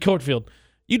 cornfield, cornfield, cornfield.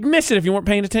 You'd miss it if you weren't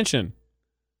paying attention.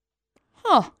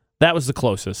 Huh. That was the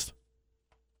closest.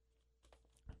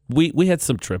 We had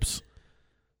some trips.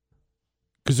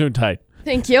 Gazoon tight.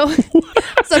 Thank you.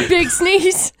 It's a big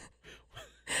sneeze.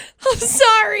 I'm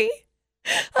sorry.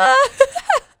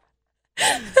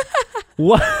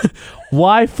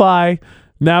 Wi-Fi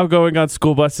now going on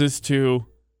school buses to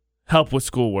help with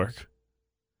schoolwork,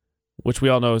 which we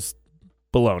all know is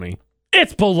baloney.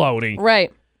 It's baloney.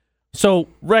 Right. So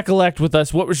recollect with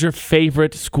us, what was your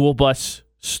favorite school bus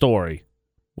story?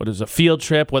 Whether it was a field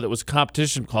trip, whether it was a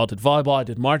competition, called it volleyball, I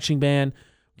did marching band.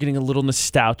 Getting a little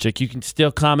nostalgic. You can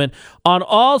still comment on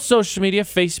all social media,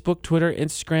 Facebook, Twitter,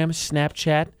 Instagram,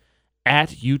 Snapchat,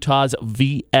 at Utah's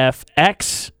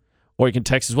VFX. Or you can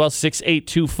text as well,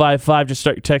 68255. Just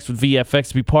start your text with VFX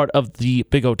to be part of the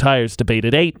Big O Tires debate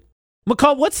at 8.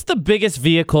 McCall, what's the biggest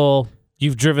vehicle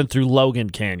you've driven through Logan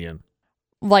Canyon?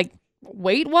 Like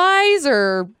weight-wise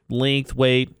or? Length,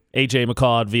 weight, AJ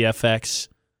McCall at VFX.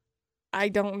 I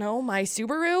don't know. My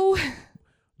Subaru?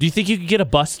 Do you think you could get a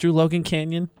bus through Logan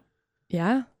Canyon?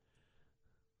 Yeah.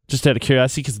 Just out of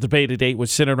curiosity, because the debate date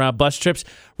was centered around bus trips.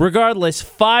 Regardless,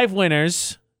 5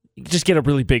 winners. You can just get a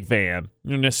really big van.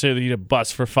 You don't necessarily need a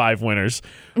bus for 5 winners.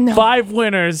 No. 5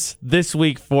 winners this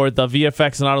week for the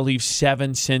VFX and Auto Leave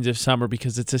 7 Sins of Summer,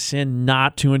 because it's a sin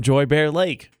not to enjoy Bear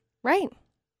Lake. Right.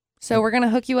 So we're going to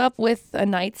hook you up with a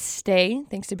night's stay,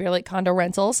 thanks to Bear Lake Condo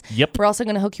Rentals. Yep. We're also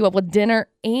going to hook you up with dinner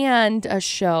and a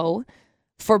show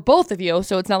for both of you,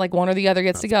 so it's not like one or the other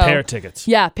gets to go. Pair of tickets.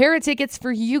 Yeah, pair of tickets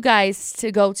for you guys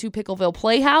to go to Pickleville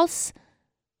Playhouse.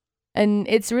 And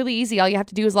it's really easy. All you have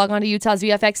to do is log on to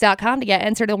utahsvfx.com to get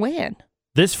entered to win.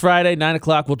 This Friday, 9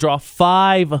 o'clock, we'll draw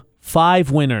 5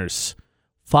 winners.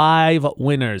 5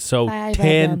 winners. So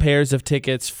 10 pairs of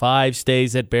tickets, 5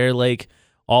 stays at Bear Lake,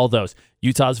 all those.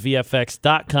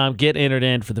 utahsvfx.com. Get entered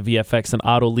in for the VFX and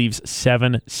Auto Leaves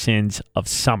 7 Sins of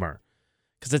Summer.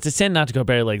 Because it's a sin not to go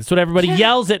Bear Lake. That's what everybody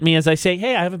yells at me as I say,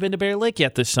 hey, I haven't been to Bear Lake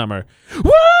yet this summer.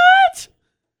 What?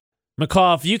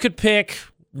 McCall, if you could pick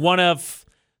one of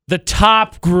the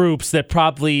top groups that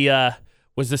probably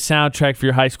was the soundtrack for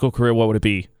your high school career, what would it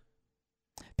be?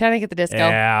 Panic at the Disco.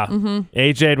 Yeah. Mm-hmm.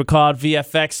 AJ McCall at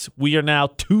VFX. We are now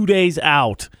 2 days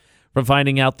out from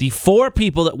finding out the 4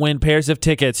 people that win pairs of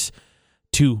tickets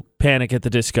to Panic at the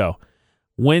Disco.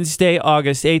 Wednesday,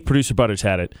 August 8th, producer Butters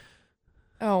had it.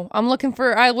 Oh, I was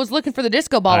looking for the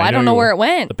disco ball. I don't know where it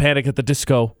went. The Panic at the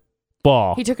Disco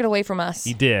ball. He took it away from us.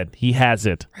 He did. He has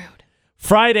it. Rude.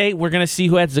 Friday, we're going to see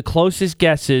who has the closest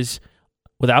guesses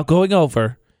without going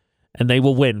over, and they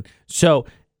will win. So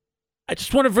I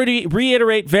just want to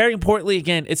reiterate very importantly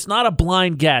again, it's not a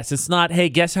blind guess. It's not, hey,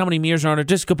 guess how many mirrors are on a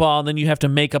disco ball, and then you have to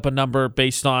make up a number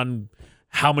based on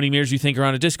how many mirrors you think are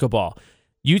on a disco ball.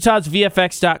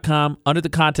 utahsvfx.com, under the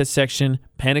contest section,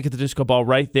 Panic at the Disco Ball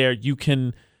right there. You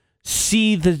can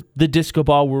see the disco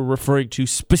ball we're referring to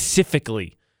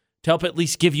specifically to help at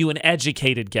least give you an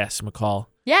educated guess, McCall.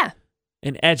 Yeah.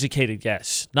 An educated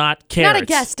guess, not carrots. Not a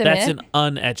guesstimate. That's an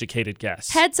uneducated guess.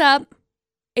 Heads up,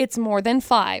 it's more than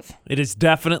 5. It is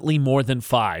definitely more than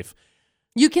 5.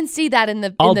 You can see that in the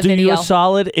video. I'll do you a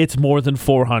solid. It's more than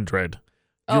 400.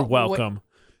 You're Oh, welcome.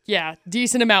 Yeah,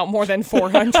 decent amount, more than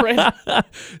 400.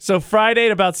 So Friday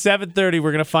at about 7:30,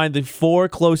 we're going to find the 4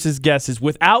 closest guesses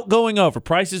without going over.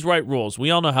 Price is Right rules.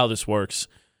 We all know how this works.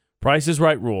 Price is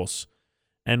Right rules.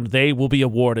 And they will be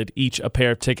awarded each a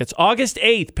pair of tickets. August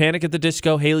 8th, Panic at the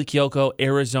Disco, Haley Kiyoko,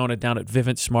 Arizona, down at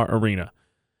Vivint Smart Arena.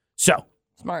 So.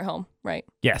 Smart home, right.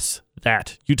 Yes,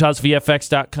 that.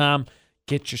 utahsvfx.com.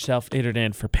 Get yourself entered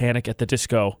in for Panic at the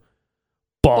Disco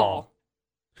ball.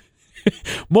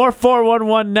 More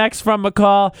 411 next from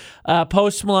McCall.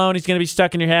 Post Malone, he's going to be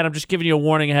stuck in your head. I'm just giving you a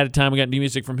warning ahead of time. We got new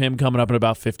music from him coming up in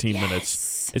about 15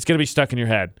 minutes. It's going to be stuck in your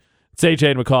head. It's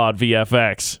AJ and McCall at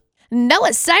VFX.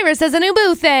 Noah Cyrus has a new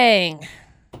boo thing.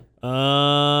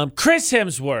 Chris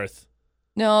Hemsworth.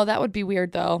 No, that would be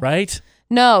weird though. Right?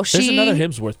 No, There's another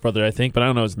Hemsworth brother, I think, but I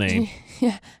don't know his name.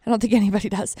 Yeah, I don't think anybody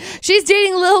does. She's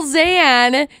dating Lil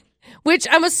Xan, which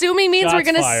I'm assuming means we're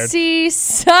going to see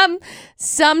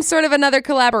some sort of another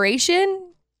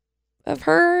collaboration of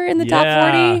her in the top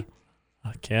 40.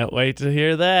 I can't wait to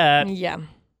hear that. Yeah.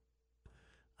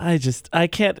 I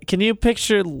can't. Can you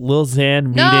picture Lil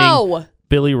Xan meeting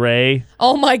Billy Ray?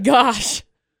 Oh my gosh.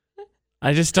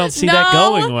 I just don't see that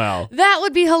going well. That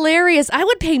would be hilarious. I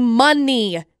would pay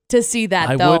money to see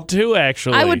that, though. I would too,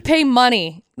 actually. I would pay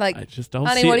money. Like, I just don't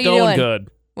honey, see what it are you going doing? good.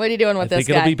 What are you doing with this guy?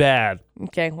 I think it'll be bad.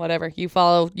 Okay, whatever. You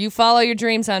follow your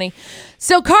dreams, honey.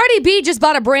 So Cardi B just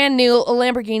bought a brand new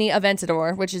Lamborghini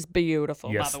Aventador, which is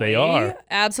beautiful. Yes, by the they way. are.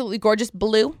 Absolutely gorgeous.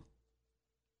 Blue.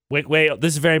 Wait.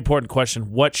 This is a very important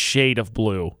question. What shade of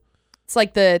blue? It's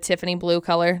like the Tiffany blue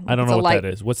color. I don't know what that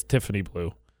is. What's Tiffany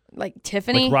blue? Like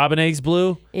Tiffany? Like Robin Eggs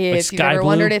blue? If like you've ever blue?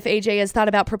 wondered if AJ has thought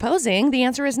about proposing, the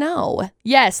answer is no.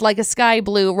 Yes, like a sky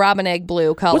blue, robin egg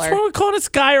blue color. What's wrong with calling it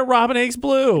sky or Robin Eggs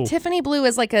blue? Tiffany blue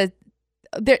is like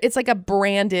it's like a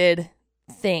branded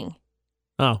thing.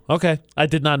 Oh, okay. I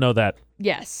did not know that.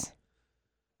 Yes.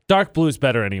 Dark blue is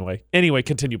better anyway. Anyway,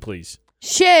 continue, please.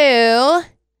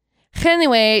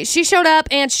 Anyway, she showed up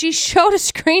and she showed a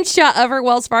screenshot of her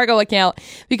Wells Fargo account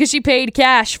because she paid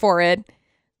cash for it,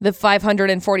 the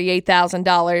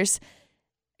 $548,000,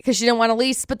 because she didn't want to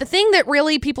lease. But the thing that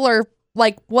really people are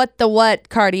like, what,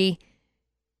 Cardi?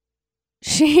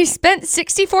 She spent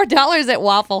 $64 at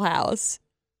Waffle House.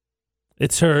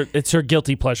 It's her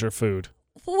guilty pleasure food.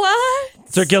 What?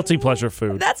 It's her guilty pleasure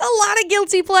food. That's a lot of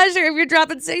guilty pleasure if you're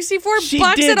dropping $64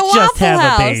 bucks did at a just Waffle have a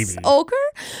House. baby. Ochre?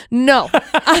 No.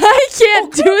 I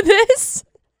can't do this.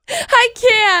 I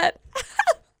can't.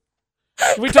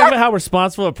 Can we talk about how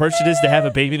responsible a person is to have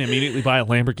a baby and immediately buy a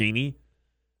Lamborghini?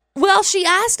 Well, she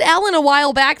asked Ellen a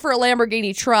while back for a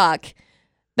Lamborghini truck.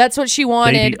 That's what she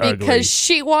wanted because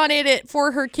she wanted it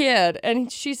for her kid.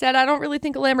 And she said, I don't really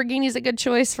think a Lamborghini is a good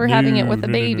choice for having it with a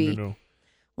baby. No.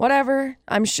 Whatever.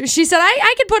 I'm sure. She said,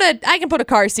 I can put a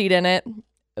car seat in it.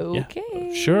 Okay.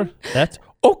 Yeah, sure. That's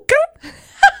okay.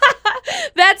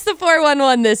 That's the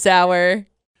 411 this hour.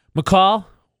 McCall,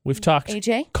 we've talked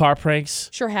AJ? Car pranks.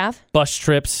 Sure have. Bus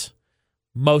trips,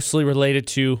 mostly related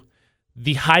to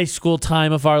the high school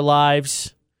time of our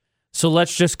lives. So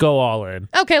let's just go all in.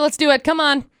 Okay, let's do it. Come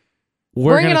on.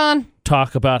 We're Bring it on.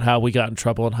 Talk about how we got in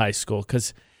trouble in high school.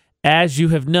 Because as you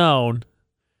have known,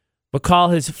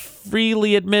 McCall has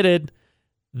freely admitted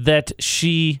that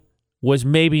she was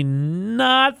maybe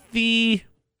not the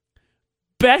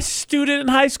best student in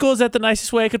high school. Is that the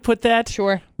nicest way I could put that?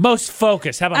 Sure. Most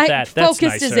focused. How about that? That's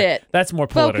focused nicer. is it. That's more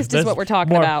political. Focused is what we're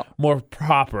talking about. More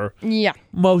proper. Yeah.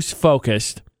 Most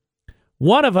focused.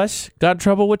 One of us got in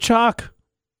trouble with chalk.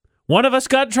 One of us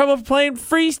got in trouble for playing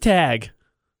freeze tag.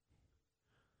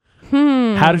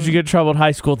 How did you get in trouble in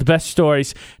high school? The best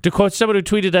stories. To quote someone who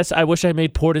tweeted us, I wish I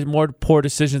made more poor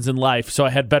decisions in life, so I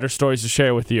had better stories to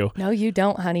share with you. No, you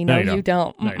don't, honey. No, you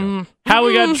don't. No, you don't. How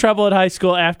we got in trouble in high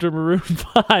school after Maroon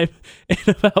 5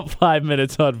 in about 5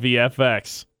 minutes on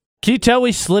VFX. Can you tell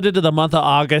we slid into the month of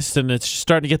August and it's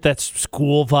starting to get that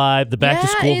school vibe, the back to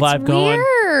school vibe going?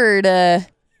 Weird.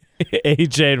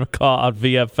 AJ and McCall on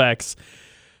VFX.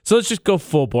 So let's just go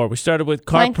full bore. We started with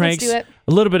car pranks, let's do it.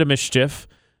 a little bit of mischief,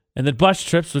 and then bus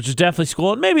trips, which is definitely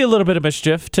school, and maybe a little bit of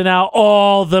mischief, to now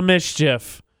all the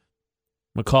mischief.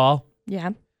 McCall?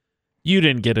 Yeah. You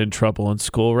didn't get in trouble in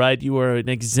school, right? You were an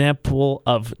example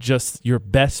of just your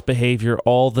best behavior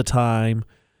all the time.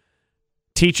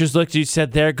 Teachers looked at you and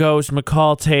said, there goes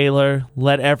McCall Taylor.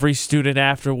 Let every student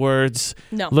afterwards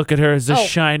look at her as a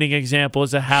shining example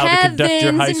as to how to conduct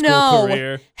your high school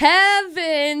career.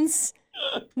 Heavens,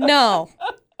 no.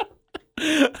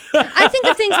 I think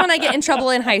of things when I get in trouble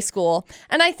in high school,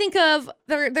 and I think of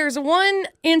there's one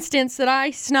instance that I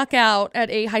snuck out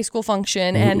at a high school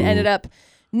function and ended up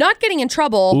not getting in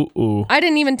trouble. I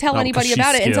didn't even tell anybody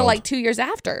about it until like 2 years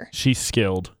after. She's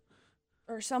skilled.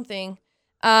 Or something.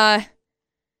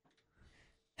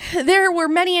 There were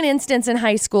many an instance in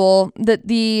high school that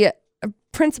the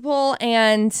principal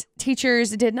and teachers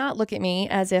did not look at me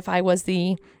as if I was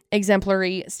the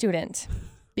exemplary student.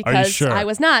 Because sure? I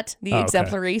was not the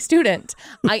exemplary student.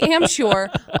 I am sure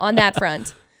on that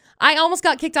front. I almost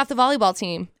got kicked off the volleyball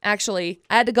team, actually.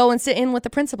 I had to go and sit in with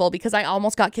the principal because I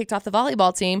almost got kicked off the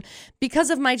volleyball team because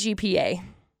of my GPA.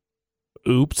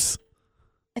 Oops.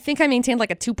 I think I maintained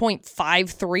like a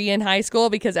 2.53 in high school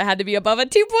because it had to be above a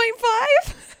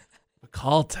 2.5.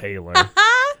 McCall Taylor.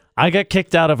 I got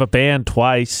kicked out of a band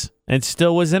twice and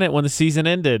still was in it when the season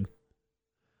ended.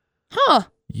 Huh.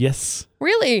 Yes.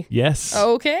 Really? Yes.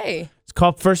 Okay. It's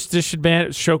called First Edition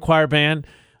Band, Show Choir Band.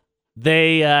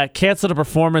 They canceled a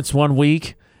performance 1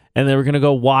 week, and they were going to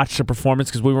go watch the performance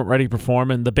because we weren't ready to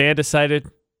perform, and the band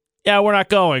decided, yeah, we're not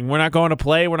going. We're not going to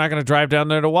play. We're not going to drive down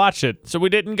there to watch it. So we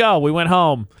didn't go. We went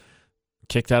home.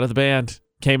 Kicked out of the band.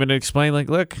 Came in and explained, like,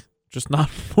 look, just not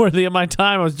worthy of my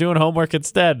time. I was doing homework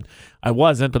instead. I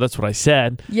wasn't, but that's what I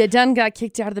said. You done got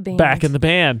kicked out of the band. Back in the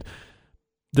band.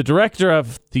 The director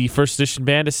of the First Edition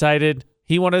Band decided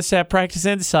he wanted us to have practice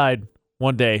inside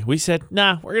one day. We said,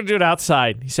 nah, we're going to do it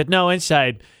outside. He said, no,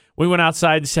 inside. We went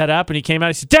outside and set up, and he came out.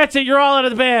 He said, that's it. You're all out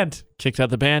of the band. Kicked out of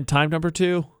the band. Time number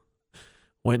 2.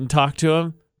 Went and talked to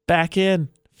him. Back in.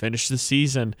 Finished the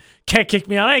season. Can't kick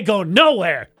me out. I ain't going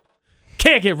nowhere.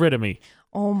 Can't get rid of me.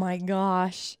 Oh, my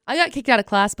gosh. I got kicked out of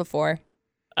class before.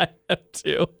 I have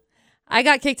too. I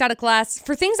got kicked out of class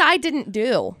for things I didn't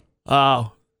do.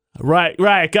 Oh, right.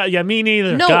 Yeah, me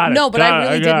neither. No, but I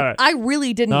really didn't. I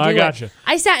really didn't do it. I got you.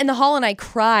 I sat in the hall and I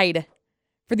cried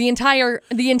for the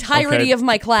entirety of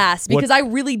my class because I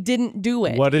really didn't do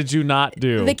it. What did you not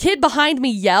do? The kid behind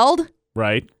me yelled.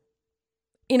 Right.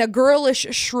 In a girlish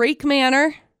shriek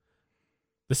manner.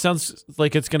 This sounds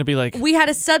like it's going to be like... We had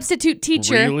a substitute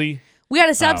teacher. Really? We had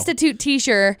a substitute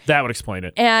teacher. That would explain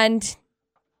it. And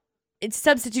it's a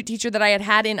substitute teacher that I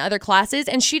had in other classes,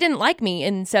 and she didn't like me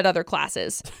in said other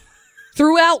classes.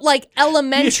 Throughout, like,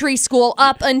 elementary school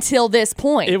up until this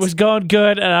point. It was going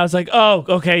good, and I was like, oh,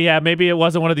 okay, yeah, maybe it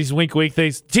wasn't one of these wink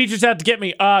things. Teachers have to get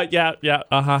me.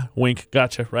 Yeah, wink,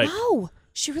 gotcha, right. No,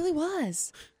 she really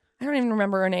was. I don't even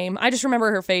remember her name. I just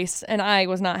remember her face, and I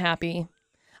was not happy.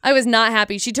 I was not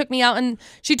happy. She took me out and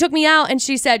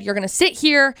she said, "You're going to sit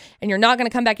here and you're not going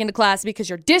to come back into class because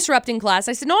you're disrupting class."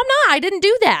 I said, "No, I'm not. I didn't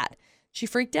do that." She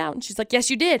freaked out and she's like, "Yes,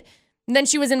 you did." And then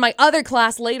she was in my other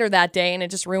class later that day and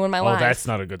it just ruined my life. Oh, that's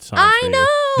not a good sign I for you. know.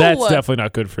 That's definitely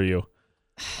not good for you.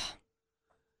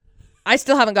 I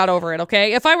still haven't got over it,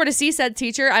 okay? If I were to see said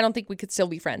teacher, I don't think we could still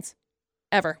be friends.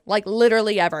 Ever. Like,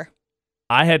 literally ever.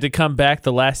 I had to come back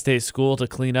the last day of school to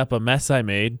clean up a mess I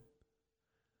made.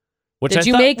 Did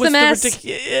you make the mess?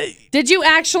 Did you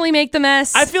actually make the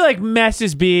mess? I feel like mess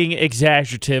is being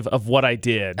exaggerative of what I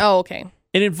did. Oh, okay.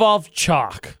 It involved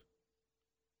chalk.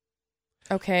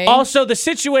 Okay. Also, the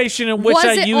situation in which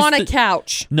I used... Was it on a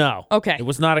couch? No. Okay. It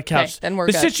was not a couch. Okay, then we're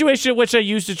the good. situation in which I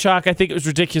used the chalk, I think it was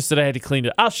ridiculous that I had to clean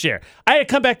it. I'll share. I had to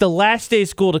come back the last day of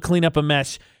school to clean up a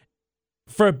mess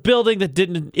for a building that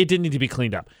didn't need to be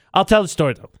cleaned up. I'll tell the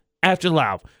story, though. After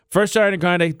Lauv. First Ariana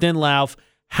Grande, then Lauv.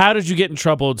 How did you get in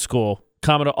trouble in school?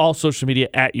 Comment on all social media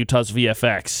at Utah's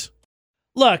VFX.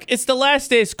 Look, it's the last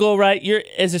day of school, right? You're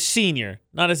as a senior,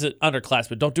 not as an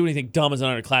underclassman. Don't do anything dumb as an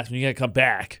underclassman. You got to come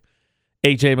back.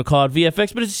 AJ McCall at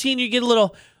VFX. But as a senior, you get a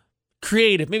little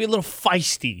creative, maybe a little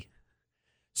feisty.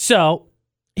 So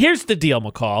here's the deal,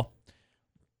 McCall.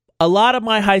 A lot of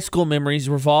my high school memories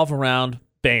revolve around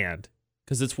band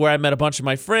because it's where I met a bunch of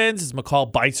my friends. As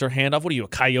McCall bites her hand off. What are you, a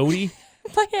coyote?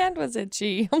 My hand was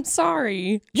itchy. I'm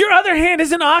sorry. Your other hand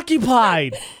isn't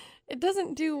occupied. It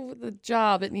doesn't do the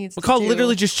job it needs to do. McCall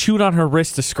literally just chewed on her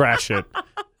wrist to scratch it.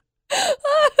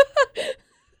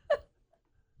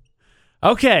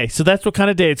 Okay, so that's what kind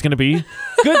of day it's going to be.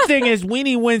 Good thing is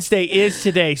Weenie Wednesday is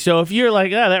today. So if you're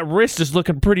like, that wrist is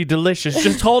looking pretty delicious,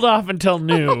 just hold off until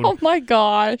noon. Oh, my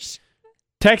gosh.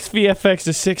 Text VFX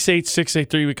to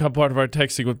 68683. Become part of our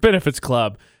Texting with Benefits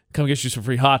Club. Come get you some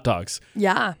free hot dogs.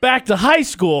 Yeah. Back to high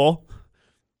school.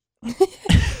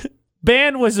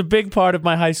 Band was a big part of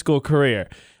my high school career.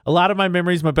 A lot of my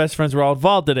memories, my best friends were all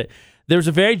involved in it. There was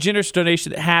a very generous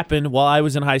donation that happened while I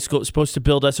was in high school. It was supposed to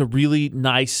build us a really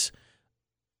nice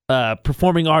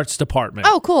performing arts department.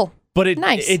 Oh, cool. But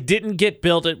it didn't get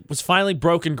built. It was finally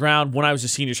broken ground when I was a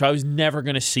senior, so I was never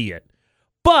going to see it.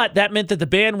 But that meant that the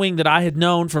band wing that I had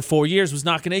known for 4 years was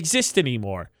not going to exist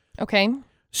anymore. Okay.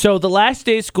 So the last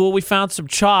day of school, we found some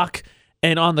chalk,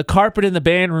 and on the carpet in the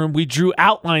band room, we drew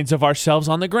outlines of ourselves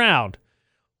on the ground.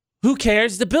 Who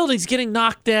cares? The building's getting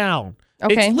knocked down.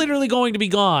 Okay. It's literally going to be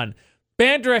gone.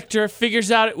 Band director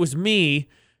figures out it was me,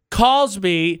 calls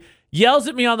me, yells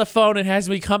at me on the phone, and has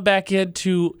me come back in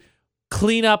to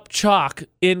clean up chalk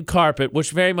in carpet,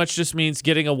 which very much just means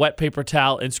getting a wet paper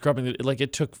towel and scrubbing it. Like,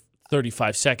 it took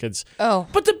 35 seconds. Oh.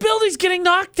 But the building's getting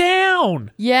knocked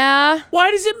down. Yeah.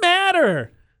 Why does it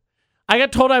matter? I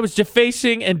got told I was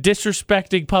defacing and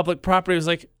disrespecting public property. I was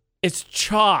like, it's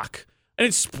chalk. I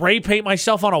didn't spray paint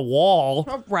myself on a wall.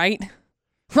 All right.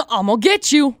 I'm going to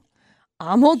get you.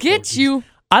 I'm going to get you.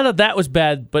 I thought that was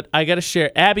bad, but I got to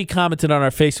share. Abby commented on our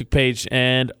Facebook page,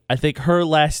 and I think her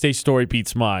last day story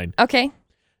beats mine. Okay.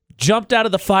 Jumped out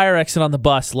of the fire exit on the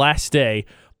bus last day.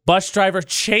 Bus driver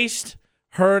chased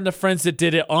her and the friends that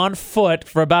did it on foot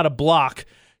for about a block.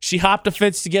 She hopped a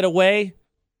fence to get away,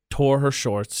 tore her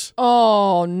shorts.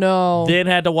 Oh, no. Then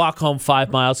had to walk home 5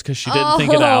 miles because she didn't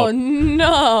think it out. Oh,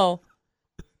 no.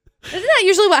 Isn't that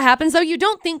usually what happens, though? You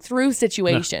don't think through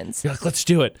situations. No. You're like, let's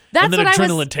do it. That's and then what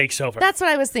adrenaline takes over. That's what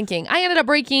I was thinking. I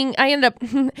ended up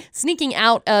sneaking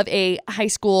out of a high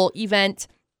school event,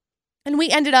 and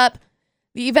the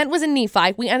event was in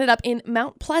Nephi. We ended up in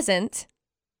Mount Pleasant,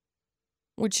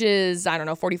 which is,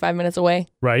 45 minutes away.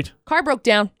 Right. Car broke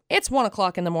down. It's 1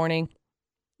 o'clock in the morning.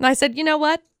 And I said, you know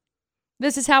what?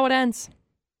 This is how it ends.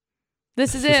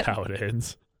 This is it. This is how it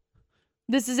ends.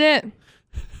 This is it.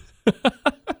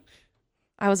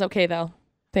 I was okay, though,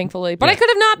 thankfully. But I could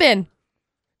have not been.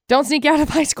 Don't sneak out of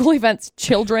high school events,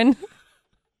 children.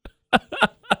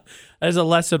 As a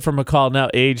lesson from McCall, now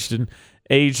aged and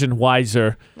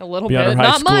wiser. A little beyond bit. her high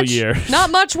Not school much. year. Not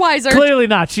much wiser. Clearly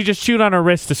not. She just chewed on her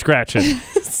wrist to scratch it.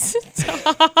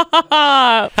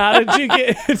 Stop. How did you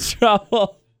get in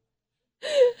trouble?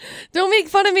 Don't make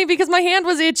fun of me because my hand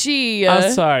was itchy.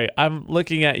 I'm sorry. I'm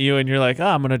looking at you and you're like,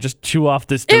 I'm going to just chew off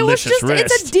this delicious wrist.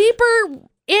 It's a deeper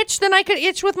itch than I could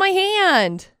itch with my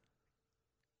hand.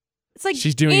 It's like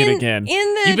she's doing it again.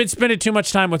 You've been spending too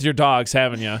much time with your dogs,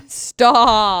 haven't you?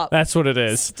 Stop. That's what it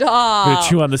is. Stop. I'm going to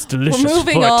chew on this delicious We're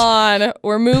moving foot. on.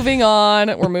 We're moving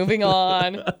on. We're moving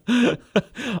on.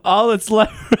 All that's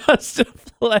left for us to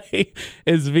play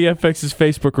is VFX's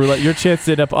Facebook roulette. Your chance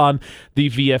to end up on the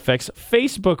VFX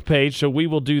Facebook page, so we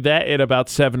will do that in about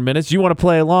 7 minutes. You want to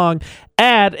play along?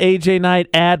 Add AJ Knight,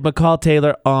 add McCall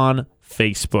Taylor on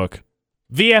Facebook.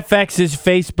 VFX's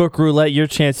Facebook Roulette, your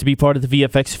chance to be part of the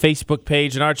VFX Facebook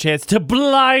page and our chance to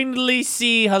blindly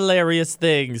see hilarious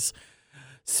things.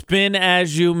 Spin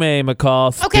as you may,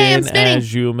 McCall. Spin Okay, I'm spinning.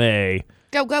 as you may.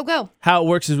 Go, go, go. How it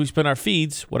works is we spin our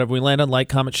feeds. Whatever we land on, like,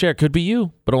 comment, share. Could be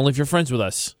you, but only if you're friends with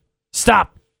us.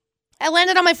 Stop. I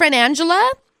landed on my friend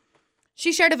Angela.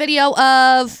 She shared a video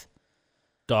of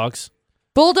Dogs.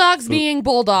 bulldogs being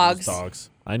bulldogs. Dogs.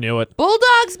 I knew it.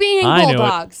 Bulldogs being I knew it.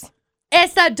 bulldogs.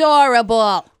 It's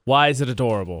adorable. Why is it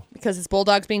adorable? Because it's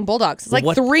bulldogs being bulldogs. It's like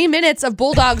What? 3 minutes of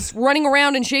bulldogs running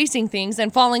around and chasing things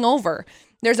and falling over.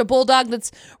 There's a bulldog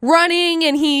that's running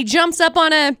and he jumps up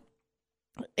on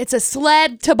it's a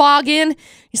sled toboggan.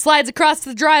 He slides across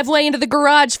the driveway into the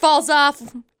garage, falls off,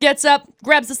 gets up,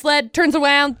 grabs the sled, turns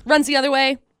around, runs the other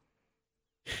way.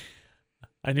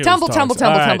 I knew Tumble, it was tumble, dogs.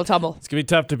 tumble, All right. tumble, tumble. It's going to be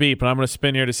tough to beat, but I'm going to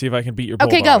spin here to see if I can beat your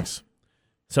Okay, bulldogs. go.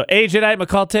 So, AJ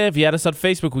McCall, if you add us on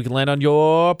Facebook, we can land on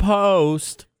your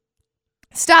post.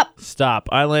 Stop. Stop.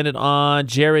 I landed on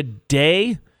Jared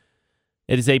Day.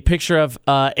 It is a picture of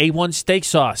A1 steak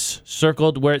sauce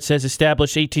circled where it says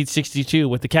established 1862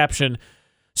 with the caption,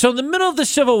 so in the middle of the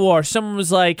Civil War, someone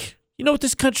was like, you know what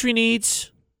this country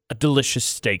needs? A delicious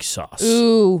steak sauce.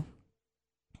 Ooh.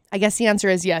 I guess the answer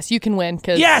is yes. You can win.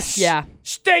 Yes! Yeah.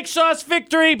 Steak sauce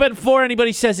victory! But before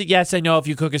anybody says it, yes, I know if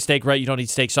you cook a steak right, you don't need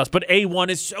steak sauce, but A1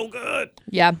 is so good.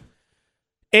 Yeah.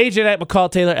 Agent at McCall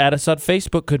Taylor, add us on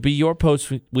Facebook. Could be your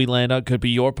post we land on. Could be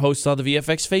your post on the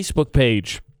VFX Facebook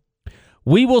page.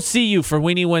 We will see you for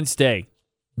Weenie Wednesday.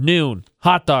 Noon.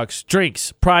 Hot dogs,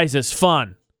 drinks, prizes,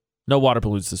 fun. No water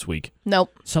balloons this week.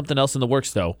 Nope. Something else in the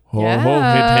works, though. Yeah.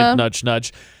 Hint, hint, nudge,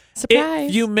 nudge. Surprise.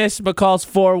 If you missed McCall's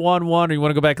 411 or you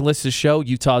want to go back and listen to the show,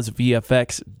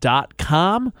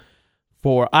 utahsvfx.com.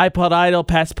 For iPod Idol,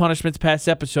 past punishments, past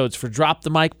episodes, for Drop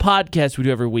the Mic podcast we do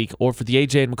every week, or for the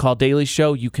AJ and McCall Daily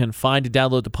Show, you can find and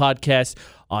download the podcast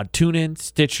on TuneIn,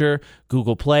 Stitcher,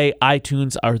 Google Play,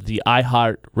 iTunes, or the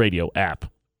iHeartRadio app.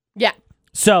 Yeah.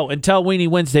 So, until Weenie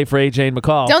Wednesday for AJ and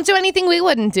McCall. Don't do anything we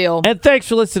wouldn't do. And thanks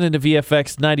for listening to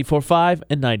VFX 94.5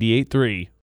 and 98.3.